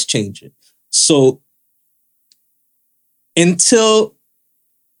 it does change it. So until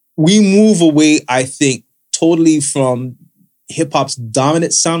we move away, I think, totally from hip-hop's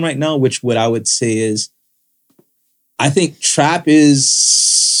dominant sound right now, which what I would say is, I think trap is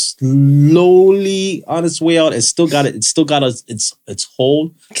slowly on its way out. It's still got its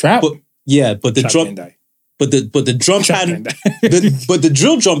hold. Trap, but the drum, but the drum pattern, but the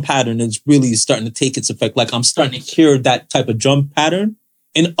drill drum pattern is really starting to take its effect. Like I'm starting to hear that type of drum pattern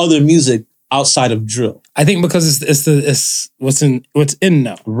in other music outside of drill. I think because it's what's in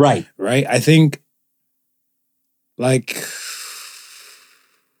now. Right. I think like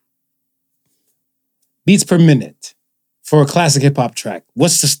beats per minute. For a classic hip-hop track,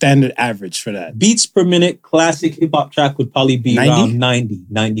 what's the standard average for that? Beats per minute, classic hip-hop track would probably be 90? Around 90,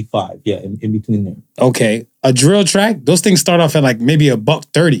 95. Yeah, in between there. Okay. A drill track, those things start off at like maybe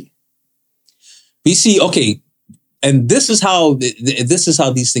 $130. We see, okay, and this is how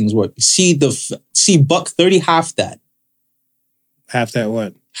these things work. See $130, half that. Half that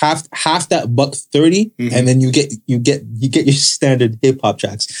what? Half that $130, and then you get your standard hip-hop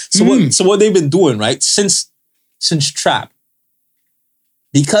tracks. So what they've been doing, right? Since trap,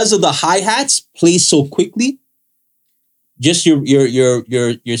 because of the hi-hats play so quickly, just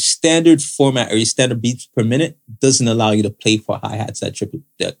your standard format or your standard beats per minute doesn't allow you to play for hi-hats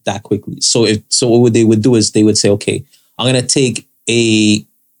that quickly. So what they would do is they would say, okay, I'm gonna take a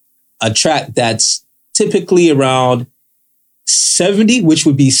track that's typically around 70, which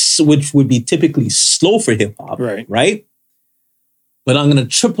would be typically slow for hip hop, right? But I'm going to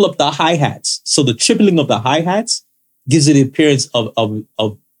triple up the hi-hats. So the tripling of the hi-hats gives it the appearance of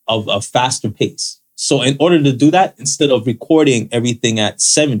a faster pace. So in order to do that, instead of recording everything at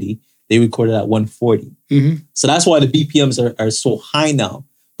 70, they recorded at 140. So that's why the BPMs are so high now.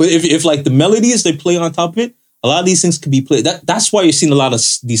 But if like the melodies they play on top of it, a lot of these things could be played. That's why you're seeing a lot of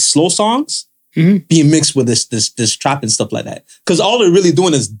these slow songs being mixed with this trap and stuff like that. Because all they're really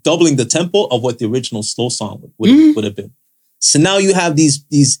doing is doubling the tempo of what the original slow song would have been. So now you have these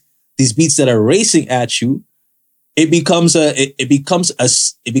beats that are racing at you. It becomes a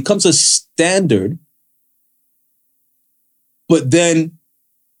standard. But then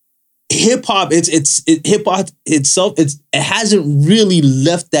hip hop, hip hop itself, it hasn't really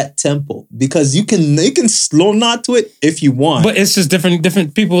left that tempo, because you can slow knot to it if you want. But it's just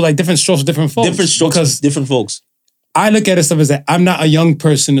different people, like different strokes, different folks. Different strokes, because different folks. I look at it stuff as that I'm not a young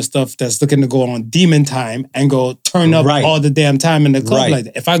person and stuff that's looking to go on demon time and go turn up all the damn time in the club like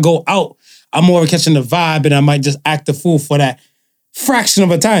that. If I go out, I'm more catching the vibe, and I might just act the fool for that fraction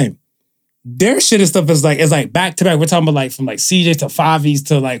of a time. Their shit and stuff is like back to back. We're talking about like from like CJ to Favies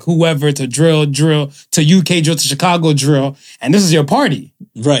to like whoever to drill to UK drill to Chicago drill, and this is your party.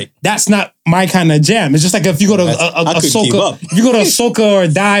 Right. That's not my kind of jam. It's just like if you go to a soca, if you go to a soca or a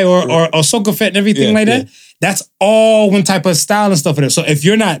die or a soca fit and everything that, that's all one type of style and stuff for it. So if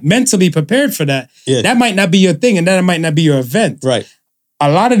you're not mentally prepared for that, that might not be your thing, and that might not be your event. Right.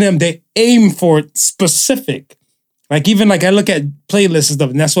 A lot of them, they aim for specific. Like even like I look at playlists and stuff,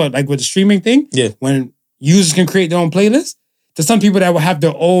 and that's what, like with the streaming thing, when users can create their own playlists, there's some people that will have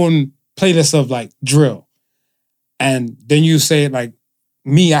their own playlist of like drill. And then you say like,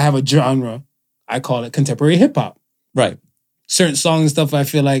 me, I have a genre, I call it contemporary hip hop. Right. Certain songs and stuff, I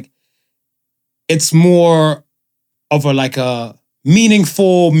feel like it's more of a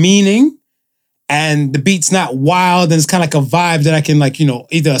meaningful meaning. And the beat's not wild, and it's kind of like a vibe that I can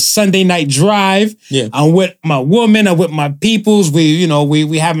either a Sunday night drive. Yeah. I'm with my woman, I'm with my peoples. We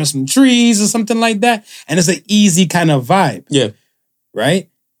having some trees or something like that. And it's an easy kind of vibe. Yeah. Right?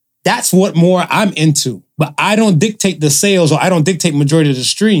 That's what more I'm into. But I don't dictate the sales, or I don't dictate majority of the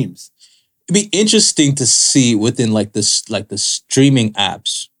streams. It'd be interesting to see within like the streaming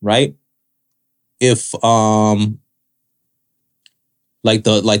apps, right? If like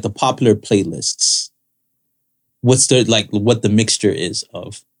the popular playlists, what the mixture is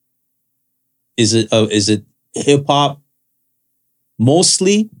of? Is it hip hop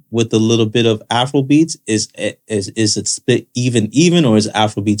mostly with a little bit of Afro beats? Is it split even, or is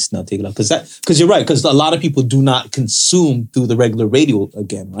Afro beats now taken up? Because you're right, because a lot of people do not consume through the regular radio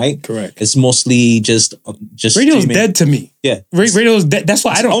again, right? Correct. It's mostly just radio's streaming. Dead to me. Yeah, radio's dead. That's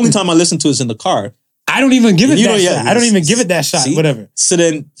why I don't. The only time I listen to it is in the car. I don't even give it that shot. I don't even give it that shot. See? Whatever. So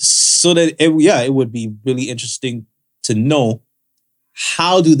it would be really interesting to know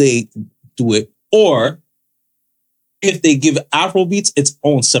how do they do it, or if they give Afrobeats its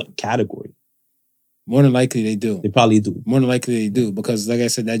own separate category. More than likely they do. They probably do. More than likely they do, because like I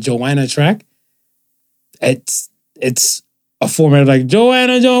said, that Joanna track, it's a format like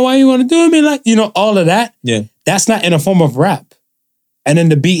Joanna, why you want to do me like all of that. Yeah, that's not in a form of rap, and then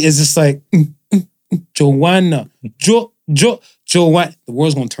the beat is just like. Joanna, Joanna. The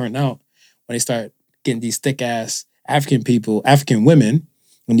world's gonna turn out when they start getting these thick ass African women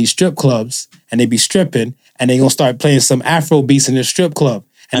in these strip clubs, and they be stripping, and they gonna start playing some Afro beats in the strip club.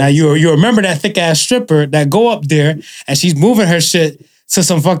 And now you remember that thick ass stripper that go up there and she's moving her shit to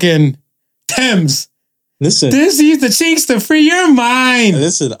some fucking Thames. Listen, this is the cheeks to free your mind.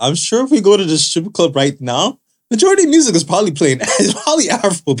 Listen, I'm sure if we go to the strip club right now, majority of music is probably playing. It's probably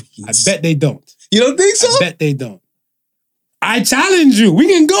Afro beats. I bet they don't. You don't think so? I bet they don't. I challenge you. We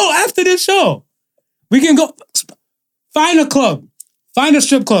can go after this show. We can go find a club, find a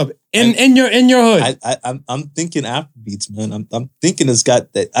strip club in your hood. I'm thinking Afrobeats, man. I'm thinking it's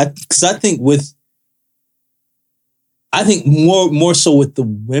got that. Because I think more so with the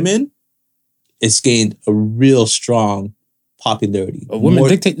women, it's gained a real strong popularity. Women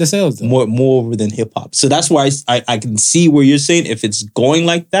dictate the sales, though. More than hip hop. So that's why I can see where you're saying if it's going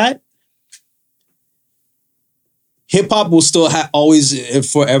like that. Hip hop will still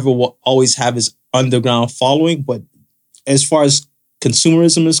will always have its underground following, but as far as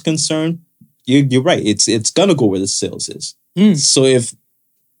consumerism is concerned, you're right. It's gonna go where the sales is. So if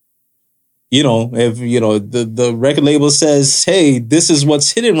the record label says, "Hey, this is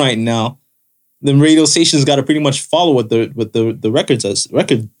what's hitting right now," the radio stations got to pretty much follow what the record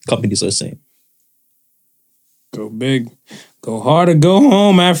companies are saying. Go big, go hard, or go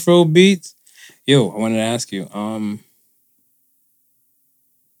home. Afro Beats. Yo, I wanted to ask you,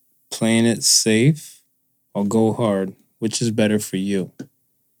 playing it safe or go hard, which is better for you?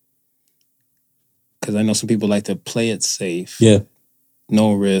 Because I know some people like to play it safe. Yeah.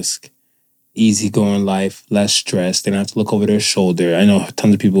 No risk, easy going life, less stress. They don't have to look over their shoulder. I know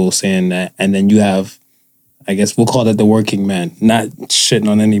tons of people saying that. And then you have, I guess we'll call it the working man. Not shitting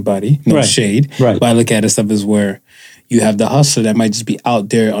on anybody, no shade. Right. But I look at it stuff as where You have the hustler that might just be out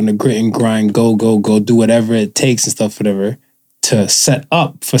there on the grit and grind, go, do whatever it takes and stuff, whatever, to set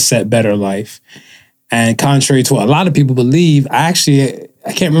up for set better life. And contrary to what a lot of people believe, I can't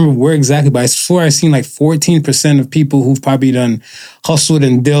remember where exactly, but I swear I seen like 14% of people who've probably done hustled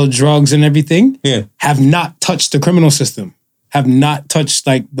and dealt drugs and everything have not touched the criminal system, have not touched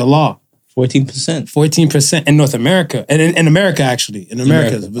like the law. 14%. 14% in North America. And in America, actually. In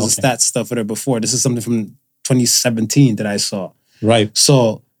America, it was a stats stuff there before. This is something from 2017 that I saw. Right.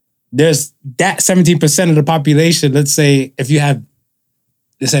 So there's that 17% of the population. Let's say if you have,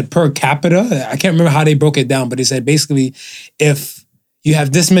 they said per capita, I can't remember how they broke it down, but they said basically if you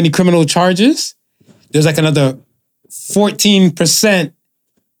have this many criminal charges, there's like another 14%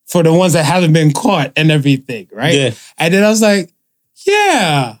 for the ones that haven't been caught and everything, right? Yeah. And then I was like,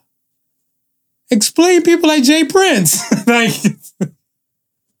 yeah. Explain people like Jay Prince. Like,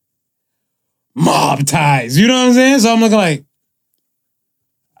 mob ties. You know what I'm saying? So I'm looking like,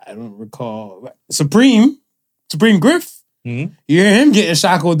 I don't recall. Supreme Griff. Mm-hmm. You hear him getting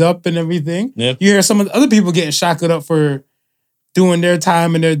shackled up and everything. Yep. You hear some of the other people getting shackled up for doing their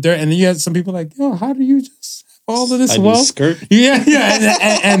time and their dirt. And then you have some people like, yo, how do you just have all of this wealth? Skirt. Yeah.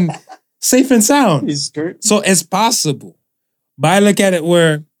 And safe and sound. His skirt. So it's possible. But I look at it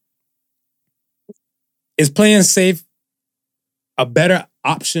where, is playing safe a better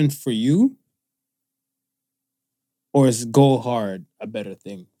option for you? Or is go hard a better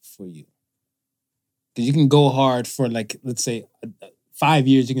thing for you? Because you can go hard for like, let's say 5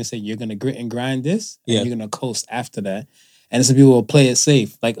 years, you can say you're going to grit and grind this, and you're going to coast after that. And some people will play it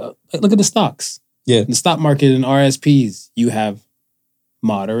safe. Like look at the stocks. Yeah. In the stock market and RSPs, you have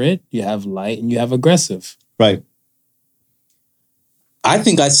moderate, you have light, and you have aggressive. Right. I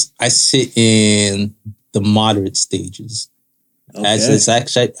think I sit in the moderate stages. Okay. It's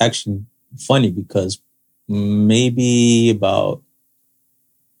actually funny because maybe about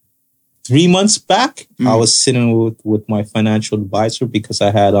 3 months back, I was sitting with my financial advisor because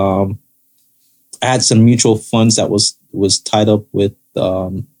I had some mutual funds that was tied up with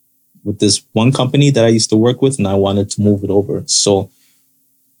this one company that I used to work with, and I wanted to move it over. So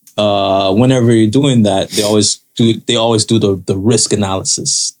whenever you're doing that, they always do the risk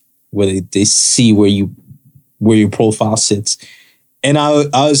analysis where they see where your profile sits. And I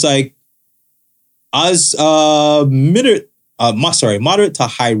was like, moderate to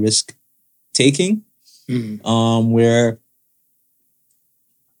high risk taking, where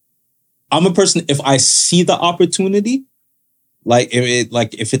I'm a person, if I see the opportunity,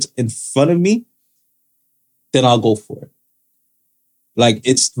 if it's in front of me, then I'll go for it. Like,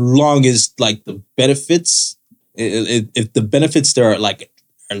 it's long as like the benefits, if the benefits there are like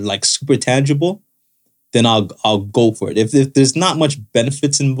super tangible, then I'll go for it. If there's not much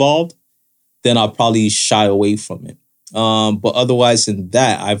benefits involved, then I'll probably shy away from it. But otherwise than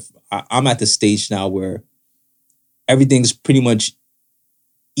that, I'm at the stage now where everything's pretty much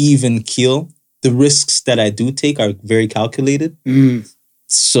even keel. The risks that I do take are very calculated.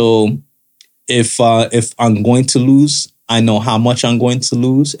 So if I'm going to lose, I know how much I'm going to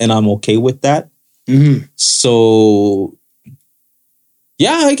lose, and I'm okay with that. So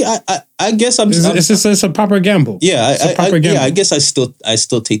yeah, I guess it's a proper gamble. Yeah, I guess I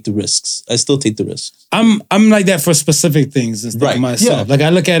still take the risks. I'm like that for specific things and stuff myself. Yeah. Like I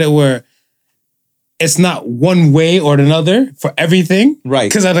look at it where it's not one way or another for everything. Right.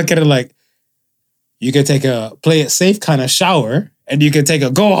 Because I look at it like you could take a play it safe kind of shower, and you could take a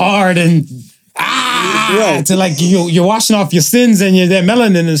go hard and to like you're washing off your sins and that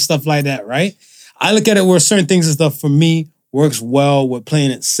melanin and stuff like that, right? I look at it where certain things and stuff for me works well with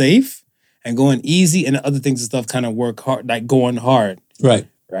playing it safe and going easy, and the other things and stuff kind of work hard, like going hard. Right.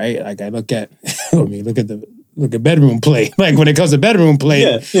 Right? Like I look at look at bedroom play. Like when it comes to bedroom play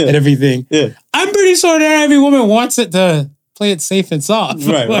and everything. Yeah. I'm pretty sure that every woman wants it to play it safe and soft.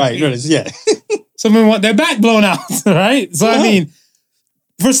 Right. Yeah. Some women want their back blown out, right? So I mean,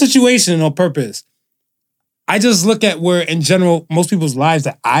 for situational purpose, I just look at where in general most people's lives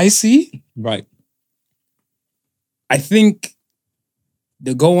that I see. Right. I think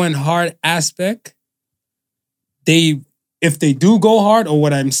the going hard aspect, if they do go hard, or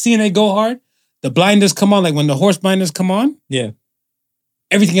what I'm seeing they go hard, the blinders come on, like when the horse blinders come on,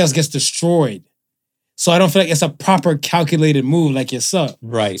 everything else gets destroyed. So I don't feel like it's a proper calculated move like yourself.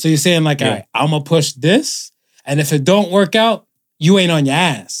 Right. So you're saying like, all right, I'm going to push this, and if it don't work out, you ain't on your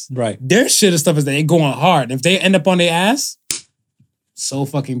ass. Right. Their shit and stuff is that they going hard. If they end up on their ass, so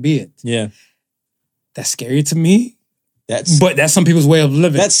fucking be it. Yeah. That's scary to me. but that's some people's way of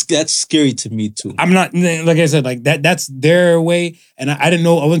living. That's scary to me too. I'm not, like I said, like that's their way. And I didn't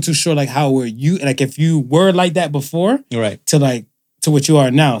know, I wasn't too sure like how were you, like if you were like that before, right, to what you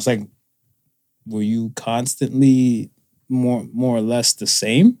are now. It's like, were you constantly more or less the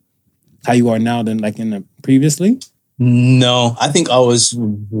same how you are now than like in the previously? No, I think I was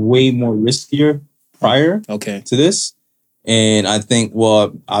way more riskier prior to this. And I think,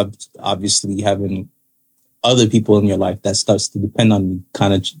 well, obviously having other people in your life that starts to depend on you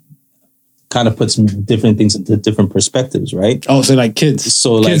kind of puts different things into different perspectives, right? Oh, so like kids.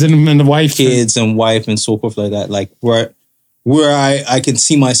 So kids like and the wife. Kids and wife and so forth like that. Like where I can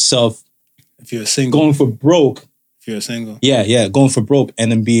see myself, if you're single, going for broke. If you're single. Yeah, going for broke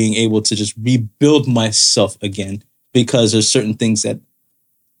and then being able to just rebuild myself again, because there's certain things that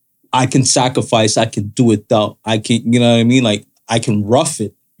I can sacrifice, I can do without. I can, you know what I mean? Like I can rough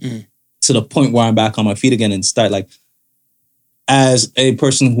it to the point where I'm back on my feet again and start like, as a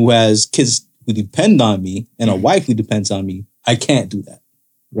person who has kids who depend on me and a wife who depends on me, I can't do that,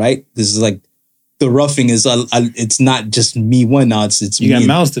 right? This is like, the roughing is, it's not just me one now, it's you me got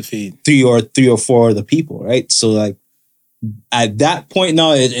mouths to feed. Three or four other people, right? So like, at that point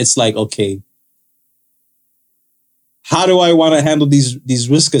now, it's like, okay, how do I want to handle these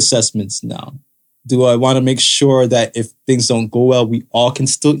risk assessments now? Do I want to make sure that if things don't go well, we all can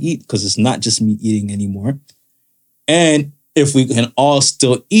still eat? Because it's not just me eating anymore. And if we can all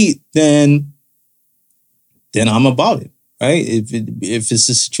still eat, then I'm about it, right? If it's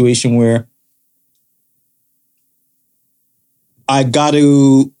a situation where I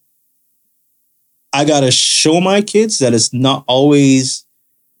gotta show my kids that it's not always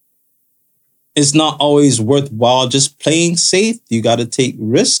worthwhile just playing safe. You gotta take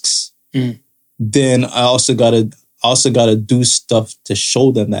risks. Then I also gotta do stuff to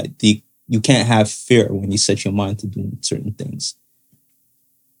show them that you can't have fear when you set your mind to doing certain things.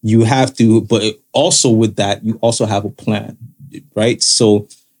 You have to, but also with that, you also have a plan, right? So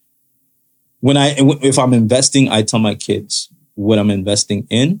if I'm investing, I tell my kids what I'm investing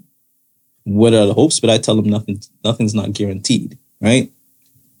in, what are the hopes, but I tell them nothing's not guaranteed, right?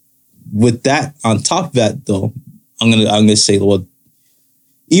 With that, on top of that though, I'm gonna say, well,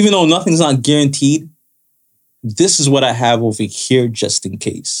 even though nothing's not guaranteed, this is what I have over here just in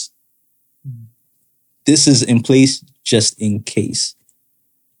case. This is in place just in case.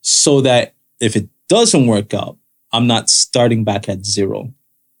 So that if it doesn't work out, I'm not starting back at zero.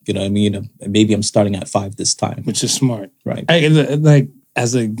 You know what I mean? Maybe I'm starting at 5 this time. Which is smart. Right. Like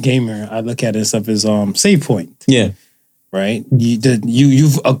as a gamer, I look at it stuff as save point. Yeah. Right?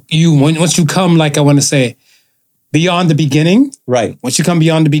 Once you come, like I want to say, beyond the beginning. Right. Once you come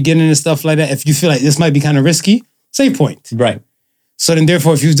beyond the beginning and stuff like that, if you feel like this might be kind of risky, save point. Right. So then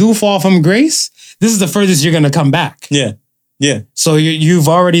therefore, if you do fall from grace, this is the furthest you're going to come back. Yeah. Yeah. So you've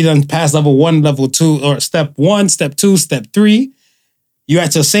already done past level 1, level 2, or step 1, step 2, step 3. You're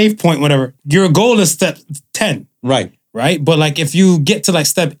at your save point, whatever. Your goal is step 10. Right. Right? But like if you get to like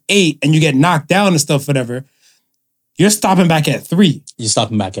step 8 and you get knocked down and stuff, whatever, you're stopping back at 3. You're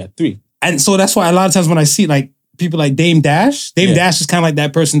stopping back at 3. And so that's why a lot of times when I see like people like Dame Dash is kind of like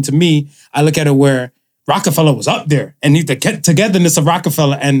that person to me. I look at it where Rockefeller was up there and the togetherness of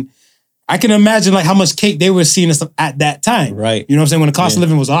Rockefeller. And I can imagine like how much cake they were seeing and stuff at that time. Right. You know what I'm saying? When the cost of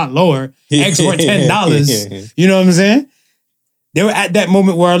living was a lot lower, eggs were $10. You know what I'm saying? They were at that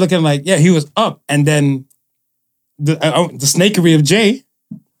moment where I look at like, yeah, he was up. And then the snakery of Jay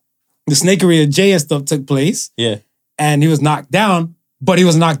and stuff took place. Yeah. And he was knocked down, but he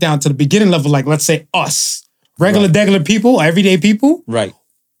was knocked down to the beginning level, like let's say us. Regular people, everyday people. Right.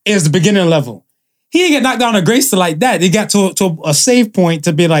 Is the beginning level. He didn't get knocked down to grace to like that. He got to a save point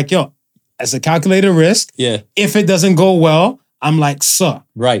to be like, yo, as a calculated risk. Yeah. If it doesn't go well, I'm like, sir.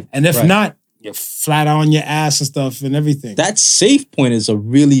 Right. And if not, you're flat on your ass and stuff and everything. That save point is a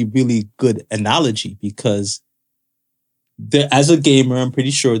really, really good analogy because as a gamer, I'm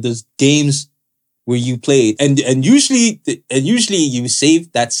pretty sure there's games where you played and usually you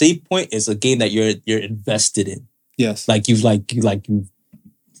save that save point is a game that you're invested in. Yes. Nah,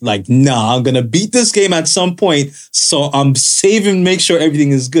 I'm gonna beat this game at some point, so I'm saving, make sure everything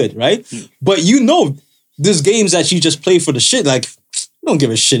is good, right? But there's games that you just play for the shit. Like, you don't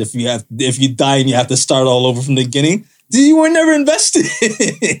give a shit if you die and you have to start all over from the beginning. You were never invested.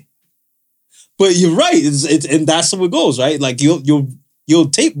 But you're right, and that's how it goes, right? Like you'll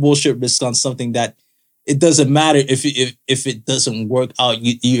take bullshit risks on something that it doesn't matter if it doesn't work out.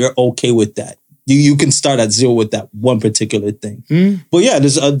 You're okay with that. You can start at 0 with that one particular thing. But yeah,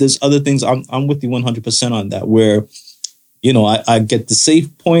 there's other things. I'm with you 100% on that. Where I get the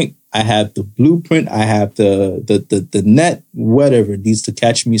save point I have the blueprint. I have the net, whatever needs to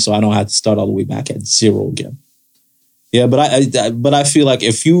catch me, so I don't have to start all the way back at zero again. Yeah, but I feel like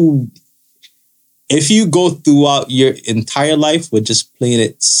if you go throughout your entire life with just playing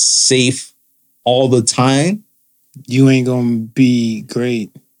it safe all the time, you ain't gonna be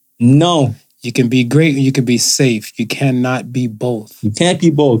great. No. You can be great or you can be safe. You cannot be both. You can't be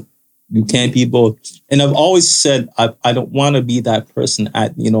both. You can't be both. And I've always said I don't want to be that person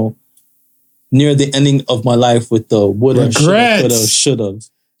at, near the ending of my life with the woulda, shoulda.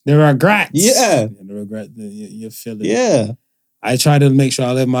 The regrets. Yeah. The regret, you feel it. Yeah. I try to make sure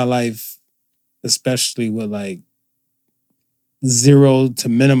I live my life, especially with like 0 to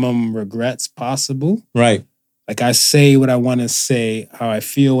minimum regrets possible. Right. Like I say what I want to say, how I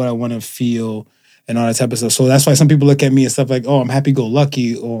feel what I want to feel, and all that type of stuff. So that's why some people look at me and stuff like, "Oh, I'm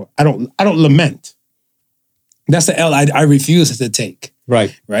happy-go-lucky," or I don't lament. That's the L I refuse to take.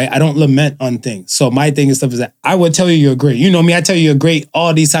 Right. I don't lament on things. So my thing and stuff is that I would tell you you're great. You know me, I tell you you're great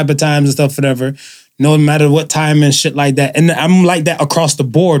all these type of times and stuff, whatever. No matter what time and shit like that. And I'm like that across the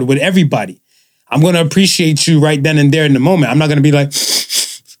board with everybody. I'm going to appreciate you right then and there in the moment. I'm not going to be like,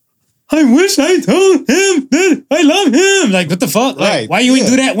 I wish I told him that I love him. Like, what the fuck? Like, right. Why you ain't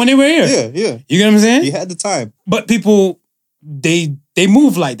do that when they were here? Yeah. You get what I'm saying? You had the time. But people, they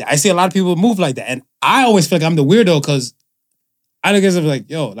move like that. I see a lot of people move like that. And I always feel like I'm the weirdo because I look at it like,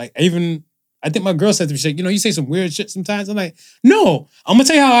 yo, like I think my girl said to me, she's like, you say some weird shit sometimes. I'm like, no, I'm going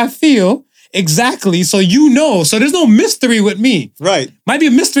to tell you how I feel exactly so you know. So there's no mystery with me. Right. Might be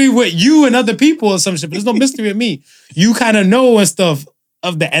a mystery with you and other people or some shit, but there's no mystery with me. You kind of know and stuff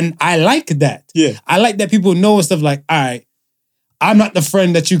of that. And I like that. Yeah. I like that people know and stuff like, all right, I'm not the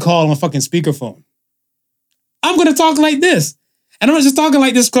friend that you call on fucking speakerphone. I'm going to talk like this. And I'm not just talking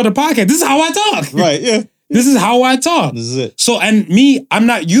like this for the podcast. This is how I talk. Right, yeah. This is how I talk. This is it. So, and me, I'm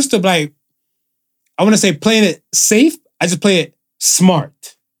not used to like, I want to say playing it safe. I just play it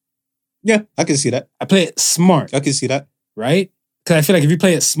smart. Yeah, I can see that. I play it smart. I can see that. Right? Because I feel like if you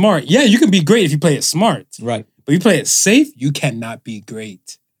play it smart, yeah, you can be great if you play it smart. Right. But if you play it safe, you cannot be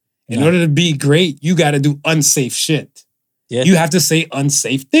great. In order to be great, you got to do unsafe shit. Yeah. You have to say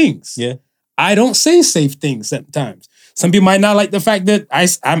unsafe things. Yeah. I don't say safe things sometimes. Some people might not like the fact that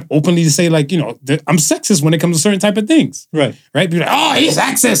I'm openly to say like, I'm sexist when it comes to certain type of things. Right. Right? People are like, oh, he's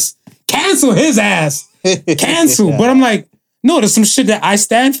sexist. Cancel his ass. Cancel. Yeah. But I'm like, no, there's some shit that I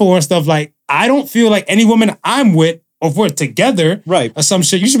stand for and stuff. Like, I don't feel like any woman I'm with or if we're together or some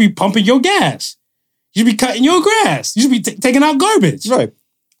shit, you should be pumping your gas. You should be cutting your grass. You should be taking out garbage. Right.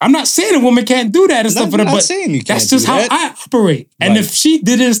 I'm not saying a woman can't do that and stuff, but that's just how I operate. And if she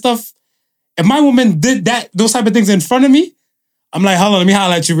did it and stuff, if my woman did those type of things in front of me, I'm like, hold on, let me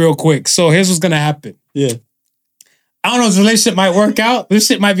holler at you real quick. So here's what's gonna happen. Yeah. I don't know if this relationship might work out. This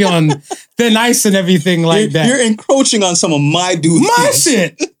shit might be on thin ice and everything like that. You're encroaching on some of my dudes. My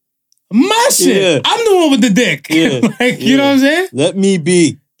shit. Yeah. I'm the one with the dick. Yeah. You know what I'm saying? Let me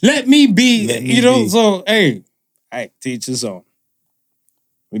be. So, hey, all right, teach his own.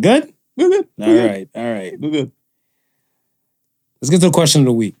 We good? We're good. All right. We're good. Let's get to the question of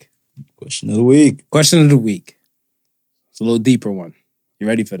the week. Question of the week. It's a little deeper one. You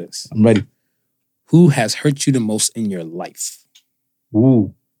ready for this? I'm ready. Who has hurt you the most in your life?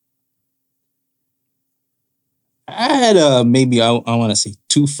 Ooh. I had maybe I want to say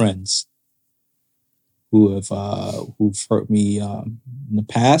 2 friends who've hurt me in the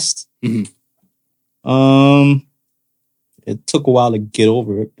past. Mm-hmm. It took a while to get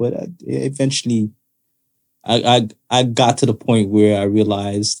over it, but eventually I got to the point where I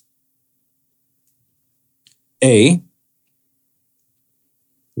realized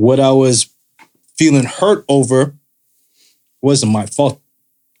what I was feeling hurt over wasn't my fault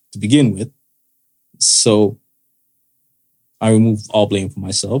to begin with. So I removed all blame from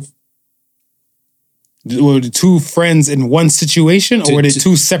myself. Were the 2 friends in one situation, or were they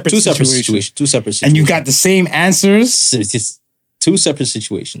 2 separate situations? 2 separate situations. And you got the same answers? It's just 2 separate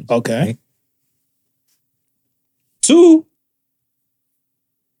situations. Okay. Right? 2,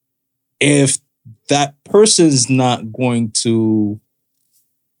 if that person's not going to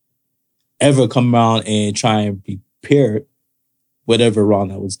ever come around and try and repair whatever wrong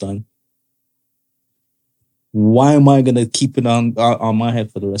that was done, why am I going to keep it on my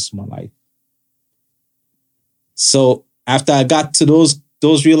head for the rest of my life? So after I got to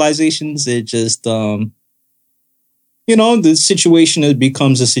those realizations, it just, the situation, it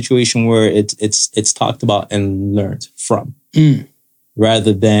becomes a situation where it's talked about and learned from,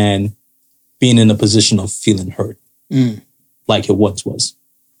 rather than being in a position of feeling hurt like it once was.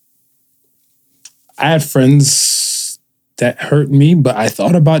 I had friends that hurt me, but I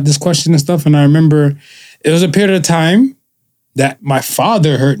thought about this question and stuff, and I remember it was a period of time that my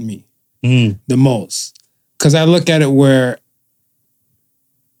father hurt me the most. Because I look at it where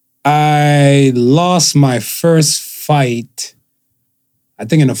I lost my first fight, I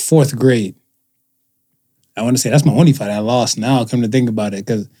think in the 4th grade. I want to say that's my only fight I lost now, come to think about it,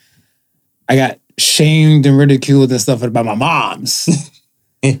 because I got shamed and ridiculed and stuff by my moms.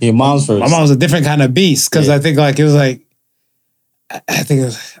 Your mom's first. My mom was a different kind of beast, because I think like it was like, I think it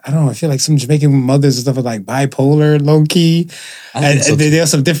was, I don't know, I feel like some Jamaican mothers and stuff are like bipolar, low key. And so they have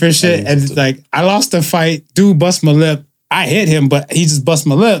some different shit. And it's like, I lost a fight, dude bust my lip. I hit him, but he just bust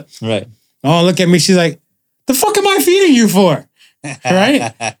my lip. Right. Oh, look at me. She's like, the fuck am I feeding you for?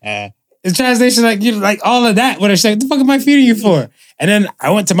 Right? In translation, like, you know, like all of that. When I say, the fuck am I feeding you for? And then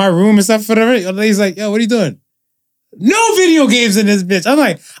I went to my room and stuff, whatever. The lady's like, yo, what are you doing? No video games in this bitch. I'm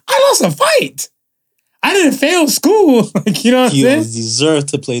like, I lost a fight. I didn't fail school. Like, you know what I'm saying? You deserve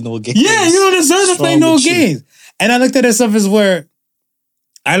to play no games. Yeah, you don't deserve to play no games. And I looked at it stuff as where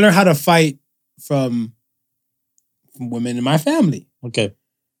I learned how to fight from women in my family. Okay.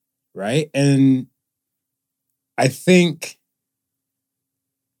 Right? And I think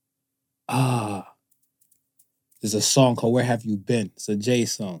there's a song called Where Have You Been? It's a Jay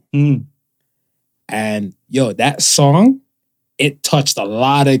song. And yo, that song, it touched a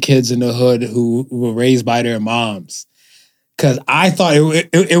lot of kids in the hood who were raised by their moms. Cause I thought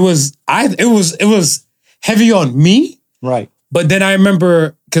it was heavy on me. Right. But then I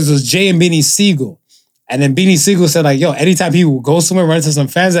remember, cause it was Jay and Beanie Siegel. And then Beanie Siegel said like, yo, anytime he would go somewhere, run into some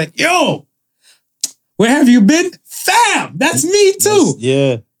fans, like, yo, where have you been? Fam, that's me too.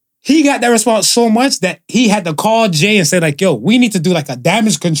 Yeah. He got that response so much that he had to call Jay and say like, yo, we need to do like a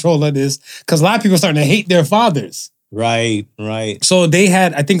damage control of this. Cause a lot of people are starting to hate their fathers. Right. So they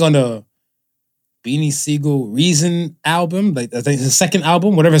had, I think on the Beanie Siegel Reason album, like I think the second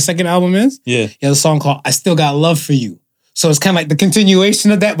album, whatever his second album is, he has a song called I Still Got Love for You. So it's kind of like the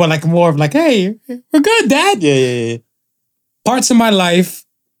continuation of that, but like more of like, hey, we're good, Dad. Yeah. Parts of my life,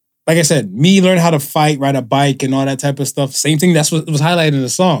 like I said, me learning how to fight, ride a bike and all that type of stuff. Same thing, that's what was highlighted in the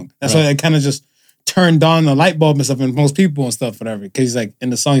song. That's why it kind of just turned on the light bulb and stuff in most people and stuff, whatever. Because he's like, in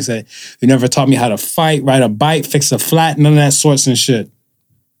the song, he said, you never taught me how to fight, ride a bike, fix a flat, none of that sorts and shit.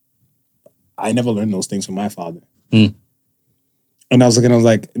 I never learned those things from my father. And I was looking, I was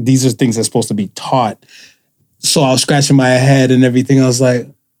like, these are things that's supposed to be taught. So I was scratching my head and everything. I was like,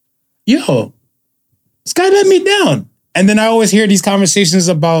 yo, this guy let me down. And then I always hear these conversations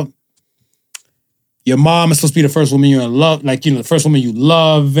about your mom is supposed to be the first woman you're in love, like, you know, the first woman you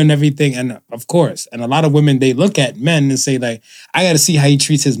love and everything. And of course, and a lot of women, they look at men and say like, I got to see how he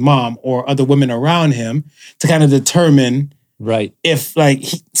treats his mom or other women around him to kind of determine if like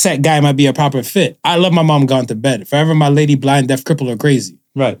that guy might be a proper fit. I love my mom gone to bed. Forever my lady, blind, deaf, crippled, or crazy.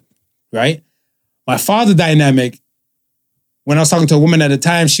 Right? My father dynamic, when I was talking to a woman at the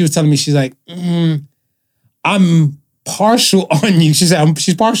time, she was telling me, she's like, I'm partial on you. She said,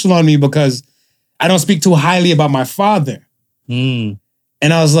 she's partial on me because I don't speak too highly about my father. And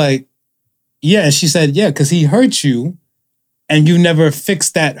I was like, yeah. And she said, yeah, because he hurt you and you never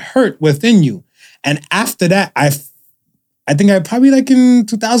fixed that hurt within you. And after that, I think I probably like in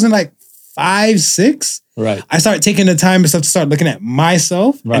 2005, 6, I started taking the time and stuff to start looking at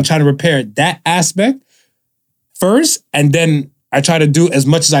myself and trying to repair that aspect first. And then I try to do as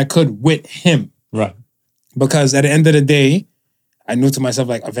much as I could with him. Because at the end of the day, I knew to myself,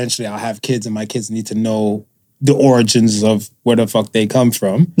 like, eventually I'll have kids and my kids need to know the origins of where the fuck they come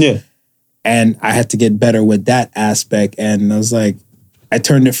from. And I had to get better with that aspect. And I was like, I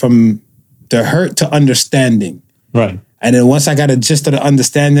turned it from the hurt to understanding. And then once I got a gist of the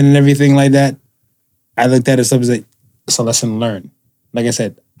understanding and everything like that, I looked at it as like, it's a lesson learned. Like I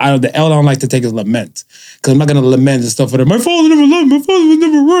said, the L I don't like to take is lament. Because I'm not going to lament and stuff for them. My father never loved me. My father was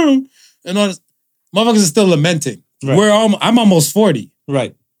never around. And all this. Motherfuckers are still lamenting. I'm almost 40.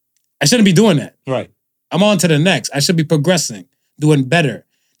 I shouldn't be doing that. I'm on to the next. I should be progressing, doing better,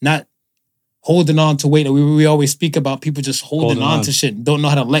 not holding on to weight. We always speak about people just holding on to shit and don't know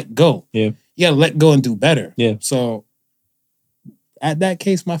how to let go. You got to let go and do better. So at that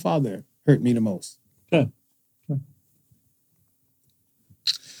case, my father hurt me the most.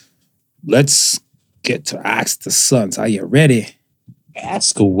 Let's get to Ask the Sons. Are you ready?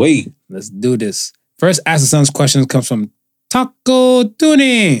 Ask away. Let's do this. First Ask the Sons question comes from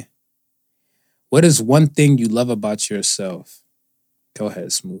Taco-Tuni. What is one thing you love about yourself? Go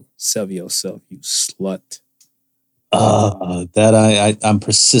ahead, Smooth. Sell yourself, you slut. I'm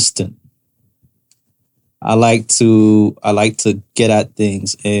persistent. I like to get at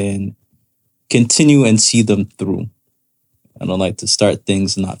things and continue and see them through. I don't like to start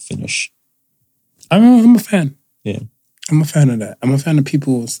things and not finish. I'm a fan. Yeah. I'm a fan of that. I'm a fan of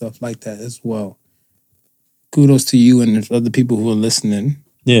people and stuff like that as well. Kudos to you and other people who are listening.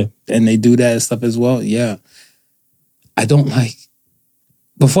 Yeah. And they do that and stuff as well. Yeah. I don't like...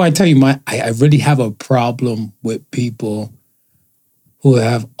 Before I tell you, I really have a problem with people who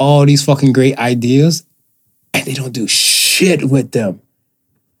have all these fucking great ideas and they don't do shit with them.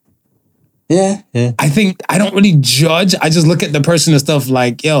 Yeah. I think I don't really judge. I just look at the person and stuff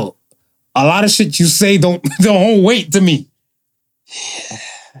like, yo, a lot of shit you say don't hold weight to me.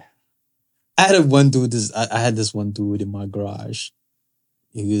 I had one dude. I had this one dude in my garage.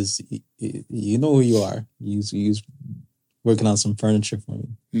 He you know who you are. He was working on some furniture for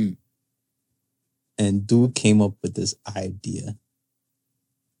me. And dude came up with this idea.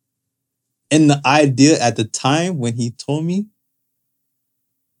 And the idea at the time when he told me,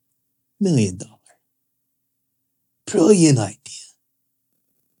 $1 million. Brilliant idea.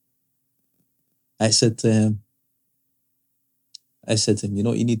 I said to him, you know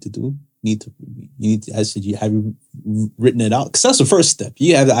what you need to do? I said, you have written it out? Because that's the first step.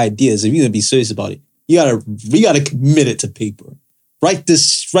 You have the ideas. If you're going to be serious about it, you gotta commit it to paper. Write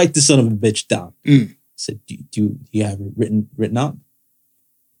this son of a bitch down. I said, do you have it written out?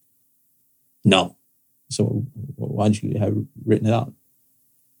 No. So why don't you have it written it out?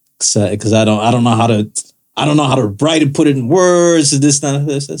 Because I don't know how to write it, put it in words, this, that,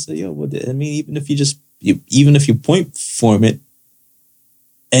 this. I said, even if you point form it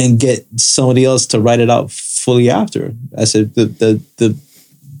and get somebody else to write it out fully after. I said the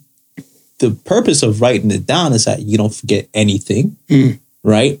purpose of writing it down is that you don't forget anything,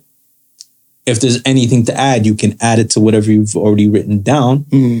 right? If there's anything to add, you can add it to whatever you've already written down.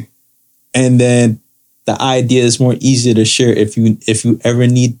 And then the idea is more easier to share if you ever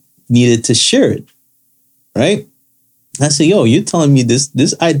needed to share it, right? I say, yo, you're telling me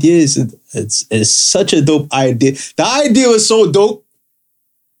this idea is such a dope idea. The idea was so dope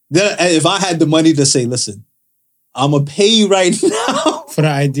that if I had the money to say, listen, I'm going to pay you right now for the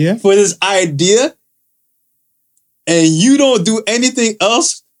idea, for this idea, and you don't do anything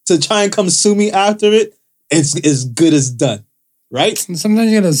else to try and come sue me after it, it's as good as done, right?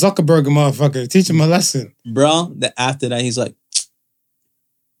 Sometimes you get a Zuckerberg motherfucker, teach him a lesson. Bro, after that, he's like,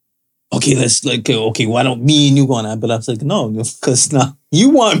 okay, why don't me and you go on that? But I was like, no, because now you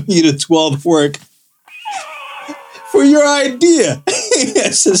want me to 12 work for your idea.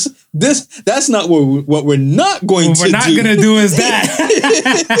 It's just, that's not what we're not going to do. What we're not going to do is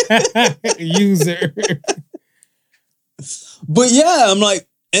that. User. But yeah, I'm like,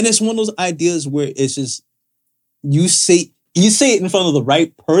 and it's one of those ideas where it's just, you say it in front of the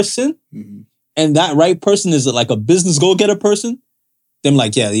right person, and that right person is like a business go-getter person. Then I'm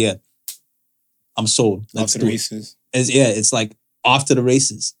like, yeah, I'm sold. Off to the races. It's like off to the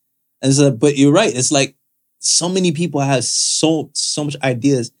races. And so, but you're right. It's like so many people have so much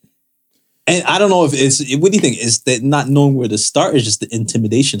ideas. And I don't know what do you think? Is that not knowing where to start, or just the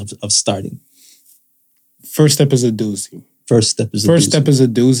intimidation of starting? First step is a doozy. First step is a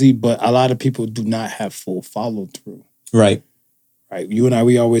doozy, but a lot of people do not have full follow through. Right. You and I,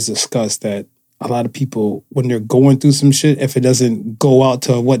 we always discuss that a lot of people, when they're going through some shit, if it doesn't go out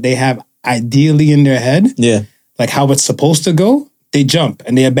to what they have ideally in their head, like how it's supposed to go, they jump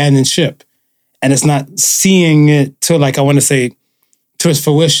and they abandon ship. And it's not seeing it to, like, I want to say, to its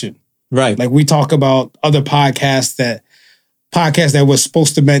fruition. Right. Like we talk about other podcasts that was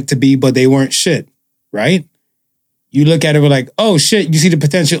supposed to meant to be, but they weren't shit. Right? You look at it, we're like, oh shit, you see the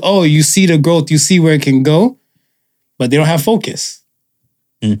potential. Oh, you see the growth, you see where it can go, but they don't have focus.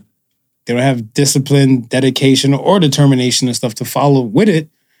 They don't have discipline, dedication, or determination and stuff to follow with it.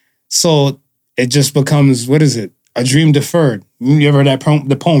 So it just becomes, what is it? A dream deferred. You ever heard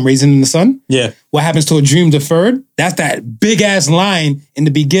the poem, Raisin in the Sun? Yeah. What happens to a dream deferred? That's that big ass line in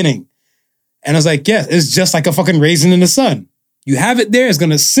the beginning. And I was like, yeah, it's just like a fucking raisin in the sun. You have it there, it's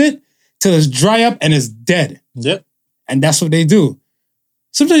gonna sit till it's dry up and it's dead. Yep. And that's what they do.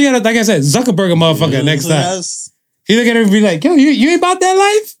 Sometimes you gotta, like I said, Zuckerberg a motherfucker next time. Yes. You look at it and be like, yo, you ain't about that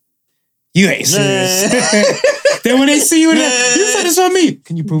life? You ain't serious. Then when they see you, you said this on me.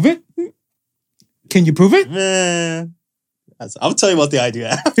 Can you prove it? Can you prove it? Man. I'll tell you about the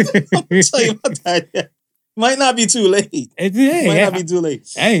idea. I'll tell you about the idea. Might not be too late. Might not be too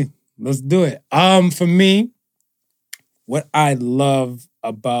late. Hey, let's do it. For me, what I love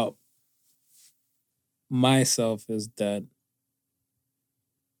about myself is that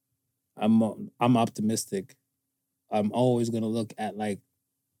I'm optimistic. I'm always gonna look at like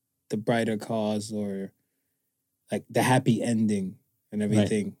the brighter cause or like the happy ending and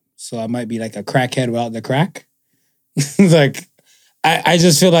everything. Right. So I might be like a crackhead without the crack, Like, I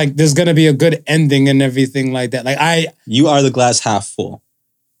just feel like there's gonna be a good ending and everything like that. Like You are the glass half full.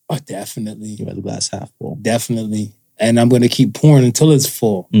 Oh, definitely. You are the glass half full. Definitely. And I'm gonna keep pouring until it's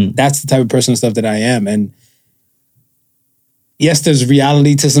full. That's the type of person and stuff that I am. And yes, there's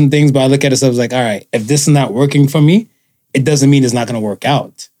reality to some things, but I look at it as like, all right, if this is not working for me, it doesn't mean it's not gonna work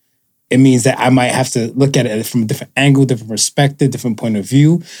out. It means that I might have to look at it from a different angle, different perspective, different point of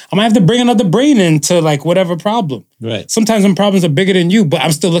view. I might have to bring another brain into like whatever problem. Right. Sometimes when problems are bigger than you, but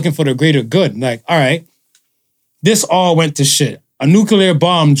I'm still looking for the greater good. Like, all right, this all went to shit. A nuclear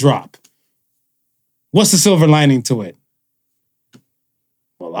bomb drop. What's the silver lining to it?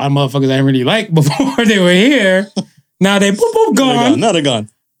 Well, a lot of motherfuckers I didn't really like before they were here. Now they boop, gone. Now they're gone.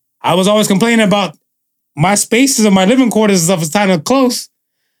 I was always complaining about my spaces and my living quarters and stuff is kind of close.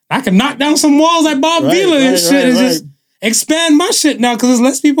 I can knock down some walls like Bob Vila and shit and just expand my shit now because there's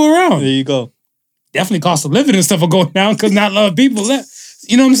less people around. There you go. Definitely cost of living and stuff will go down because not a lot of people left.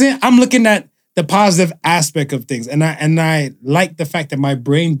 You know what I'm saying? I'm looking at the positive aspect of things. And I like the fact that my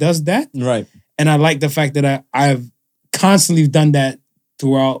brain does that. Right. And I like the fact that I've constantly done that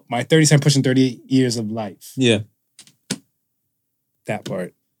throughout my 37 pushing 38 years of life. Yeah. That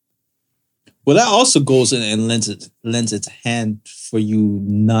part. Well, that also goes in and lends its hand for you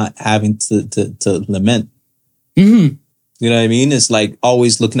not having to lament. Mm-hmm. You know what I mean? It's like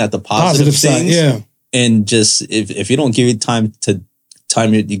always looking at the positive things. Side, yeah. And just if you don't give you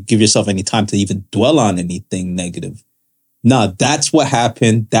give yourself any time to even dwell on anything negative. No, that's what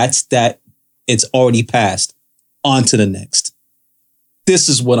happened. That's that. It's already passed. On to the next. This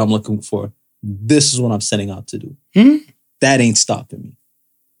is what I'm looking for. This is what I'm setting out to do. Mm-hmm. That ain't stopping me.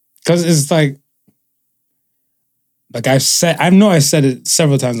 Because it's like I know I said it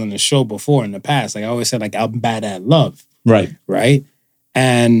several times on the show before in the past. Like I always said, like I'm bad at love. Right. Right.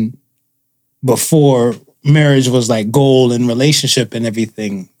 And before marriage was like goal and relationship and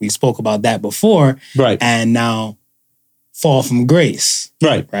everything, we spoke about that before. Right. And now fall from grace.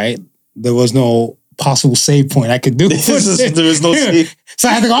 Right. Right. There was no possible save point I could do. There was no save. So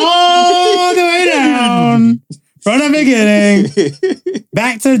I had to go all the way down. From the beginning,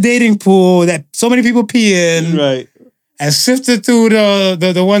 back to the dating pool that so many people pee in. Right. And sifted through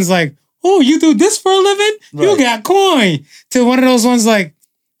the ones like, oh, you do this for a living? Right. You got coin. To one of those ones like,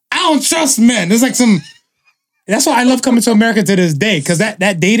 I don't trust men. There's like some... That's why I love coming to America to this day. Because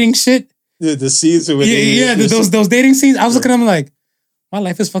that dating shit... The scenes with those dating scenes, I was looking at them like, my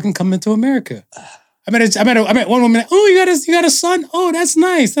life is fucking coming to America. I met one woman, oh, you got a son? Oh, that's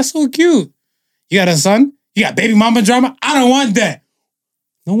nice. That's so cute. You got a son? You got baby mama drama? I don't want that.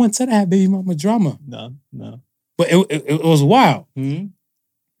 No one said I had baby mama drama. No. But it was wild. Mm-hmm.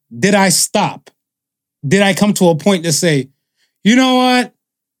 Did I stop? Did I come to a point to say, you know what?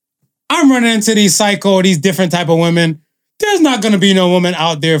 I'm running into these different type of women. There's not going to be no woman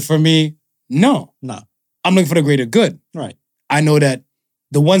out there for me. No. I'm looking for the greater good. Right. I know that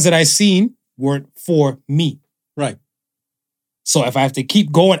the ones that I seen weren't for me. Right. So if I have to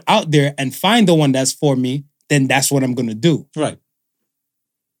keep going out there and find the one that's for me, then that's what I'm going to do. Right.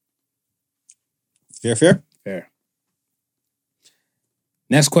 Fair.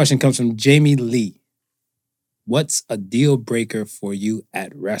 Next question comes from Jamie Lee. What's a deal breaker for you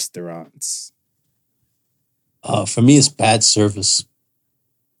at restaurants? For me, it's bad service.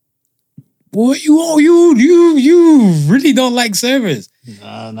 Boy, you really don't like service.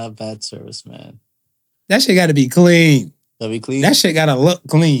 Nah, not bad service, man. That shit got to be clean. Gotta be clean. That shit got to look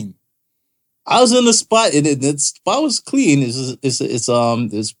clean. I was in the spot. The spot was clean.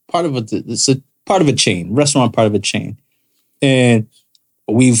 It's part of a chain, restaurant part of a chain, and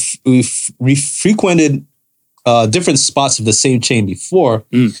we've frequented different spots of the same chain before,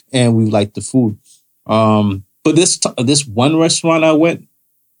 and we liked the food. But this one restaurant I went,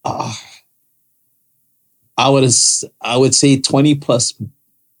 I would say 20 plus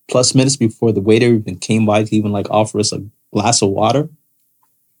minutes before the waiter even came by to even like offer us a glass of water.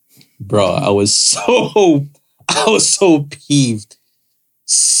 Bro, I was so peeved,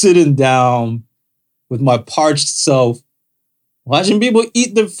 sitting down with my parched self, watching people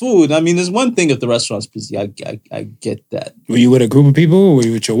eat their food. I mean, there's one thing if the restaurant's busy. I get that. Were you with a group of people? Were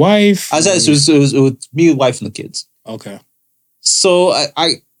you with your wife? It was me, wife, and the kids. Okay. So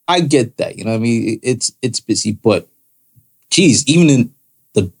I get that. You know what I mean? It's busy, but geez, even in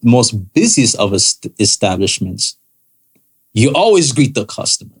the most busiest of establishments, you always greet the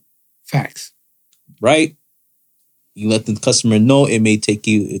customer. Facts. Right? You let the customer know it may take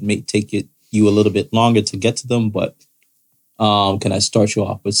you a little bit longer to get to them, but can I start you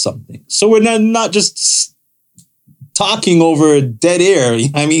off with something? So we're not just talking over dead air. You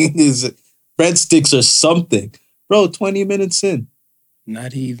know what I mean? Breadsticks or something. Bro, 20 minutes in.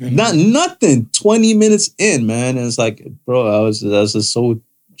 Not even. Nothing. 20 minutes in, man. And it's like, bro, I was just so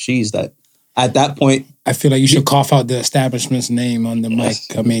cheesed that at that point. I feel like you should cough out the establishment's name on the mic.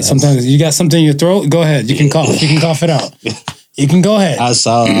 I mean, sometimes you got something in your throat. Go ahead. You can cough. You can cough it out. You can go ahead.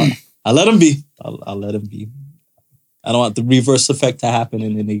 I'll let him be. I'll let him be. I don't want the reverse effect to happen,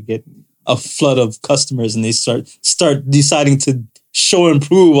 and then they get a flood of customers, and they start deciding to show and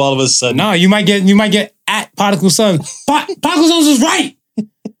prove all of a sudden. No, you might get at Particle Sons. Particle Sons was right.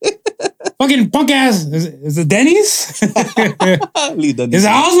 Fucking punk ass. Is it Denny's? Is it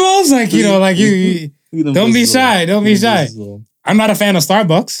Osmos? Like, you know, like you don't be shy. Don't be shy. I'm not a fan of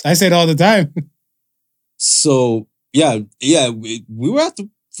Starbucks. I say it all the time. So yeah, we were at the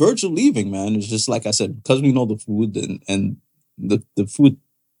verge of leaving, man. It's just like I said, because we know the food and the food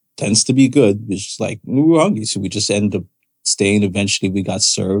tends to be good. It's just like we were hungry, so we just ended up staying. Eventually, we got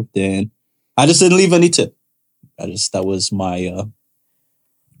served, and I just didn't leave any tip. That was my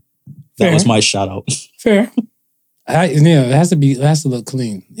was my shout out. Fair. It has to look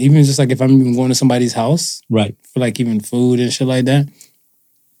clean. Even just like if I'm even going to somebody's house, right? For like even food and shit like that.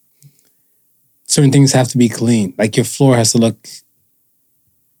 Certain things have to be clean. Like your floor has to look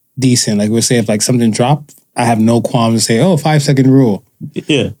decent. Like we'll say if like something dropped, I have no qualms to say, 5-second rule.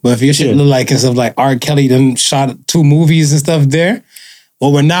 Yeah. But if your shit look like and stuff like R. Kelly done shot 2 movies and stuff there,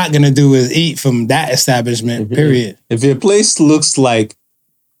 what we're not gonna do is eat from that establishment, period. If your place looks like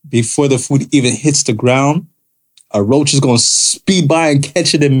before the food even hits the ground, a roach is gonna speed by and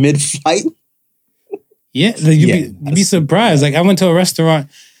catch it in mid-flight. Yeah, like you'd be surprised. Like I went to a restaurant,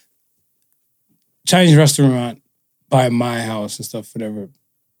 Chinese restaurant by my house and stuff, whatever.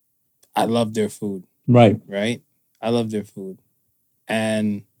 I love their food. Right. I love their food.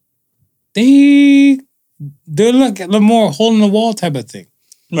 And they're like a little more hole in the wall type of thing.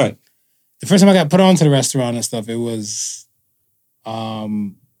 Right. The first time I got put onto the restaurant and stuff, it was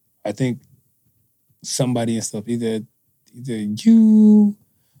I think somebody and stuff, either you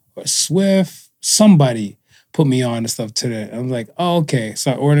or Swift, somebody put me on and stuff to that. I'm like, oh, okay.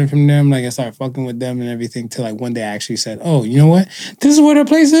 Start ordering from them. Like I started fucking with them and everything till like one day I actually said, oh, you know what? This is where their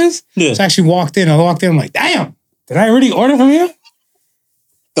place is? Yeah. So I actually walked in. I'm like, damn, did I already order from you?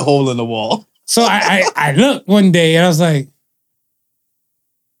 The hole in the wall. So I looked one day and I was like,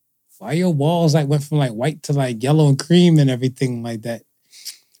 why your walls like went from like white to like yellow and cream and everything like that?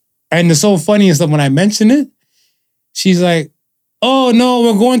 And the so funny is that when I mentioned it, she's like, oh no,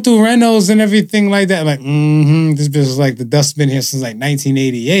 we're going through renos and everything like that. I'm like, this bitch is like the dust's been here since like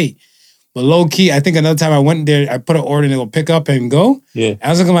 1988. But low key, I think another time I went there, I put an order and it will pick up and go. Yeah. I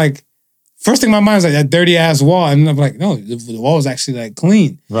was looking like, first thing in my mind was like that dirty ass wall. And I'm like, no, the wall was actually like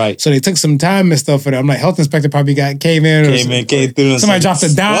clean. Right. So they took some time and stuff for that. I'm like, health inspector probably came through. Somebody dropped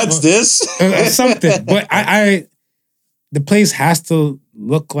a dime. What's this? Or something. But the place has to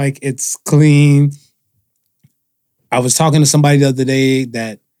look like it's clean. I was talking to somebody the other day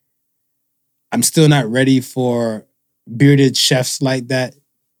that I'm still not ready for bearded chefs like that.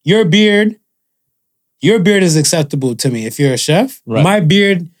 Your beard is acceptable to me if you're a chef. Right. My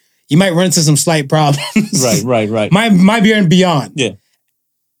beard, you might run into some slight problems. Right. My beard and beyond. Yeah.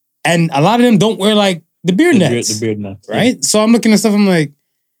 And a lot of them don't wear like the beard nets. The beard nets. Right? Yeah. So I'm looking at stuff, I'm like,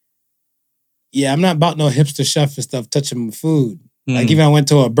 yeah, I'm not about no hipster chef and stuff touching my food. Like even I went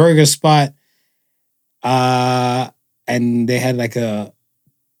to a burger spot, and they had like a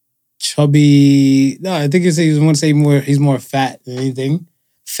chubby. No, I think he's more fat than anything.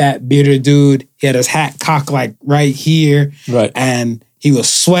 Fat bearded dude. He had his hat cocked like right here, right, and he was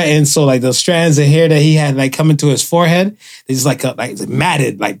sweating. So like the strands of hair that he had like coming to his forehead, it's like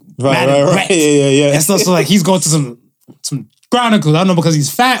matted, like matted. Right. Yeah. And so like he's going to some chronicles. I don't know because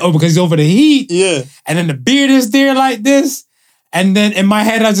he's fat or because he's over the heat. Yeah. And then the beard is there like this. And then in my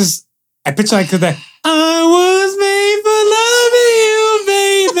head, I picture like that. I was made for loving you,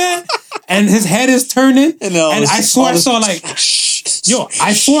 baby. And his head is turning. And I swore I saw like,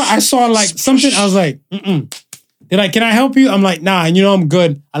 I saw like something. I was like, They're like, can I help you? I'm like, nah, and you know I'm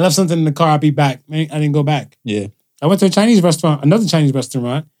good. I left something in the car. I'll be back. I didn't go back. Yeah. I went to another Chinese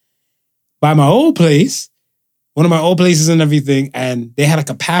restaurant by my old place, one of my old places and everything, and they had like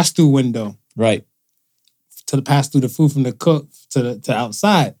a pass-through window. Right. To pass through the food from the cook to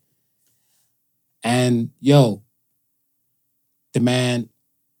outside. And the man,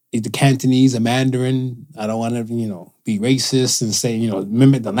 the Cantonese, a Mandarin. I don't want to, be racist and say,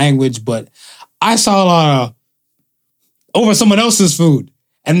 mimic the language, but I saw a lot of over someone else's food.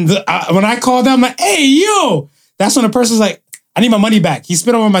 And when I called them, I'm like, hey, yo, that's when the person's like, I need my money back. He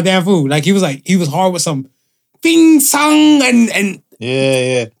spit over my damn food. Like he was hard with some bing song and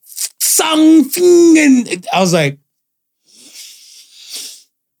yeah. something. And I was like,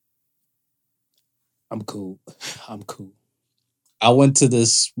 I'm cool. I went to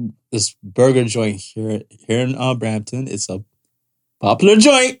this burger joint here in Brampton. It's a popular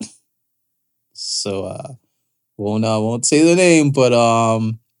joint. So I won't say the name, but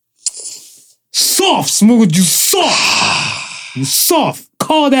soft, Smooth, you soft. You soft.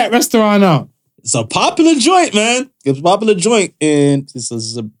 Call that restaurant out. It's a popular joint, man. It's a popular joint, and this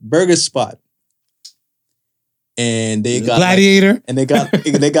is a burger spot. And they got Gladiator, and they got a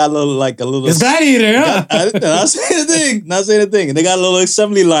little It's Gladiator, yeah. Not saying a thing. And they got a little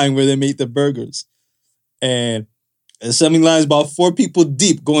assembly line where they make the burgers, and the assembly line is about 4 people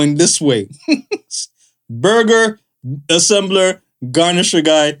deep going this way. Burger assembler, garnisher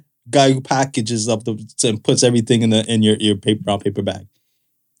guy who packages up and puts everything in your brown paper bag.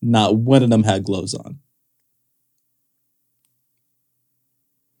 Not one of them had gloves on.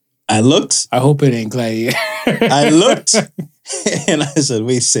 I looked. I hope it ain't Gladiator. I looked and I said,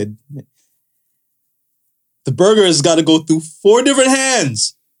 wait, Sid. The burger has got to go through 4 different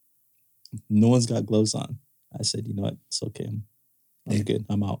hands. No one's got gloves on. I said, you know what? It's okay. I'm good.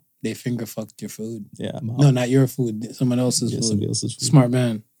 I'm out. They finger fucked your food. Yeah, I'm out. No, not your food. Someone else's food. Somebody else's food. Smart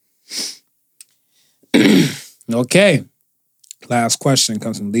man. Okay. Last question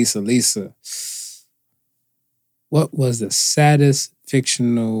comes from LisaLisa. What was the saddest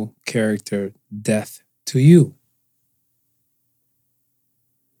fictional character death to you?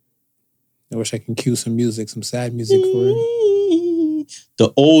 I wish I can cue some music, some sad music for it.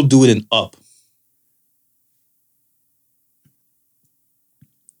 The old dude in Up.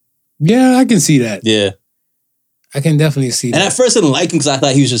 Yeah, I can see that. Yeah. I can definitely see that. And at first I didn't like him because I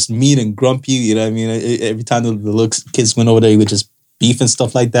thought he was just mean and grumpy. You know what I mean? Every time the little kids went over there, he would just beef and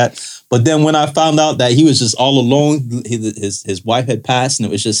stuff like that. But then when I found out that he was just all alone, his wife had passed and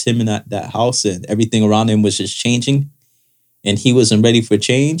it was just him in that house and everything around him was just changing and he wasn't ready for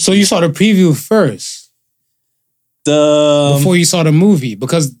change. So you saw the preview first? Before you saw the movie?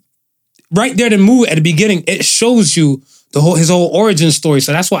 Because right there, the movie at the beginning, it shows you his whole origin story.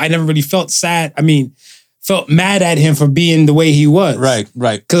 So that's why I never really felt sad. I mean, felt mad at him for being the way he was. Right.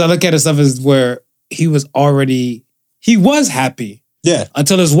 Because I look at it stuff as where he was happy. Yeah.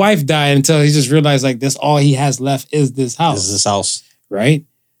 Until his wife died, until he just realized like this, all he has left is this house. This is his house. Right?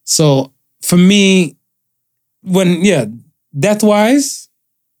 So for me, death-wise,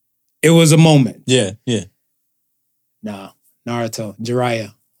 it was a moment. Yeah. Nah, Naruto,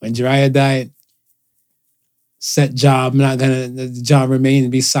 Jiraiya. When Jiraiya died, set job. I'm not gonna the job remain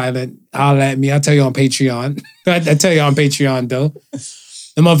and be silent. Holler at me. I'll tell you on Patreon. I tell you on Patreon though.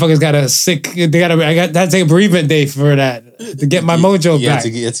 The motherfuckers got I got to take a bereavement day for that to get my mojo back.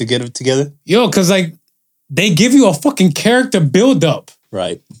 You had to get it together? Yo, cause like they give you a fucking character build up.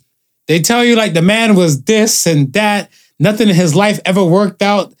 Right. They tell you like the man was this and that. Nothing in his life ever worked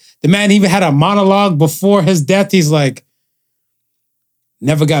out. The man even had a monologue before his death. He's like,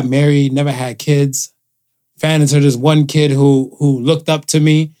 never got married, never had kids. Fan into this one kid who looked up to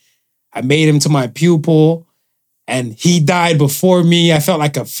me. I made him to my pupil and he died before me. I felt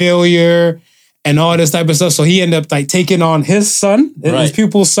like a failure and all this type of stuff. So he ended up like taking on his son, his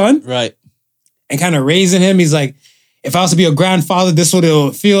pupil's son. Right. And kind of raising him. He's like, if I was to be a grandfather, this is what it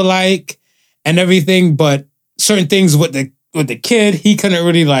would feel like and everything. But certain things with the kid, he couldn't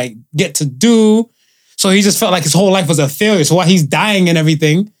really like get to do. So he just felt like his whole life was a failure. So while he's dying and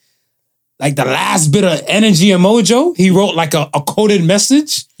everything, like the last bit of energy and mojo, he wrote like a coded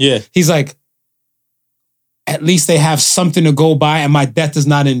message. Yeah. He's like, at least they have something to go by and my death is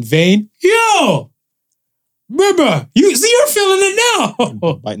not in vain. Yo! Remember, you're feeling it now.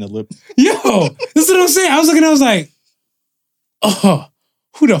 Biting the lip. Yo, this is what I'm saying. I was like, oh,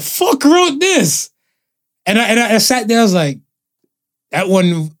 who the fuck wrote this? And I sat there, I was like, that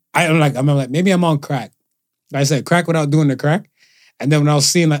one, I'm like, maybe I'm on crack. I said crack without doing the crack. And then when I was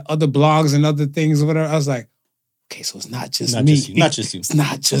seeing like other blogs and other things, whatever, I was like, okay, so it's not just me. Not just you. It's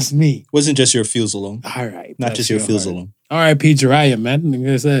not just me. Wasn't just your feels alone. All right. Not just your feels alone. R.I.P. Jiraiya, man. Like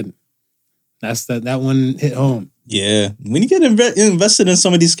I said, that one hit home. Yeah. When you get invested in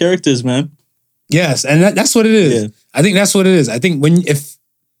some of these characters, man. Yes, and that's what it is. Yeah. I think that's what it is. I think if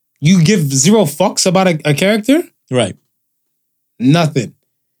you give zero fucks about a character, right? Nothing.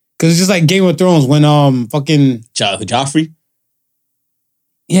 Because it's just like Game of Thrones when fucking Joffrey.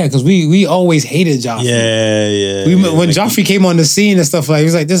 Yeah, because we always hated Joffrey. Yeah. When Joffrey came on the scene and stuff, like he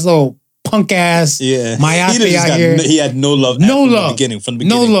was like this little punk ass myope out here. He had no love. From the beginning.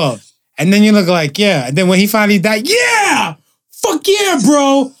 No love. And then you look like, and then when he finally died, fuck yeah,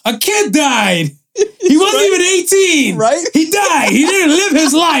 bro, a kid died. He wasn't even 18. Right? He died. He didn't live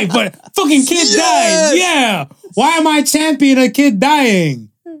his life, but fucking kid died. Yeah. Why am I champion a kid dying?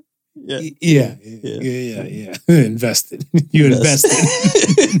 Yeah. Invested. You invested.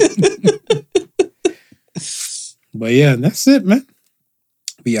 But yeah, that's it, man.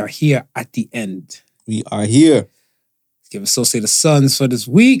 We are here at the end. We are here. Let's give us So Say the Sons for this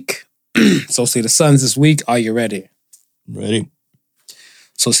week. So Say the Sons this week. Are you ready? Ready.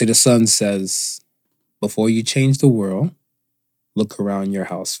 So Say the Sons says, before you change the world, look around your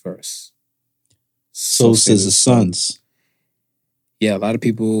house first. So says the Sons. Yeah, a lot of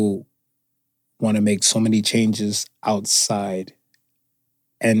people want to make so many changes outside.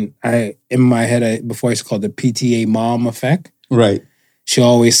 And in my head, before I used to call it the PTA mom effect. Right. She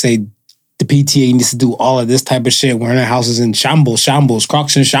always say the PTA needs to do all of this type of shit when her house is in shambles,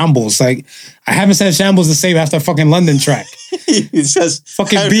 Crocs and shambles. Like, I haven't said shambles the same after fucking London track. It says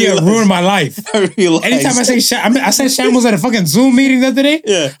fucking beer ruined my life. I realized. Anytime I say I said shambles at a fucking Zoom meeting the other day.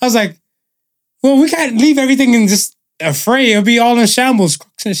 Yeah. I was like, well, we can't leave everything in just a fray. It'll be all in shambles,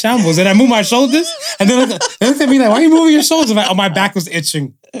 Crocs and shambles. And I move my shoulders, and they looked at me like, why are you moving your shoulders? Like, oh, my back was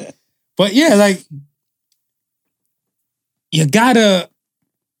itching. But yeah, like, you gotta.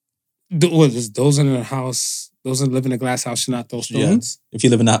 Those in a house, those that live in a glass house should not throw stones. Yeah. If you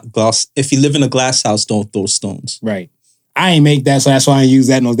live in a glass house, don't throw stones. Right. I ain't make that, so that's why I ain't use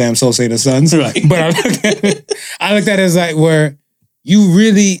that in no damn So Say the Sons. Right. But I looked at it as like where you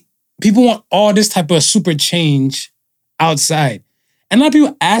really, people want all this type of super change outside. And a lot of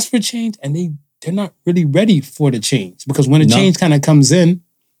people ask for change and they're not really ready for the change. Because when the change kind of comes in,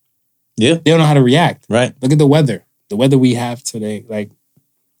 they don't know how to react. Right. Look at the weather. The weather we have today, like,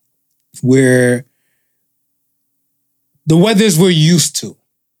 where the weathers we're used to.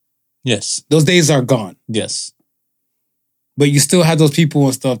 Yes. Those days are gone. Yes. But you still have those people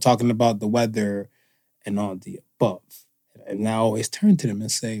and stuff talking about the weather and all the above. And I always turn to them and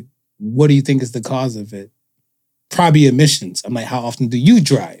say, what do you think is the cause of it? Probably emissions. I'm like, how often do you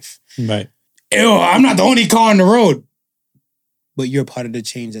drive? Right. Ew, I'm not the only car on the road. But you're part of the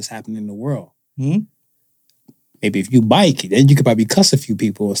change that's happening in the world. Mm-hmm. Maybe if you bike, then you could probably cuss a few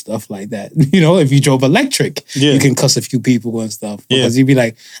people and stuff like that. You know, if you drove electric, you can cuss a few people and stuff. Because you'd be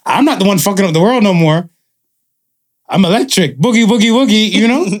like, I'm not the one fucking up the world no more. I'm electric. Boogie, boogie, woogie, you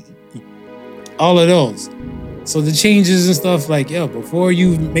know? All of those. So the changes and stuff, like, yo, before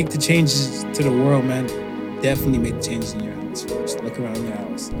you make the changes to the world, man, definitely make the changes in your house first. Look around your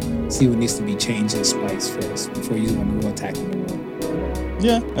house. See what needs to be changed and spiced first before you want to go attacking the world.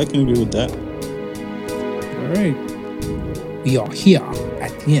 Yeah, I can agree with that. All right. We are here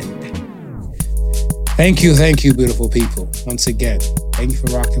at the end. Thank you, beautiful people. Once again, thank you for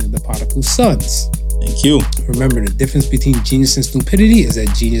rocking with the Particle Sons. Thank you. Remember, the difference between genius and stupidity is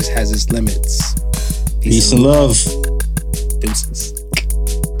that genius has its limits. Peace and love. Deuces.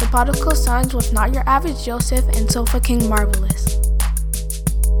 The Particle Sons was not your average Joseph and Sofa King Marvelous.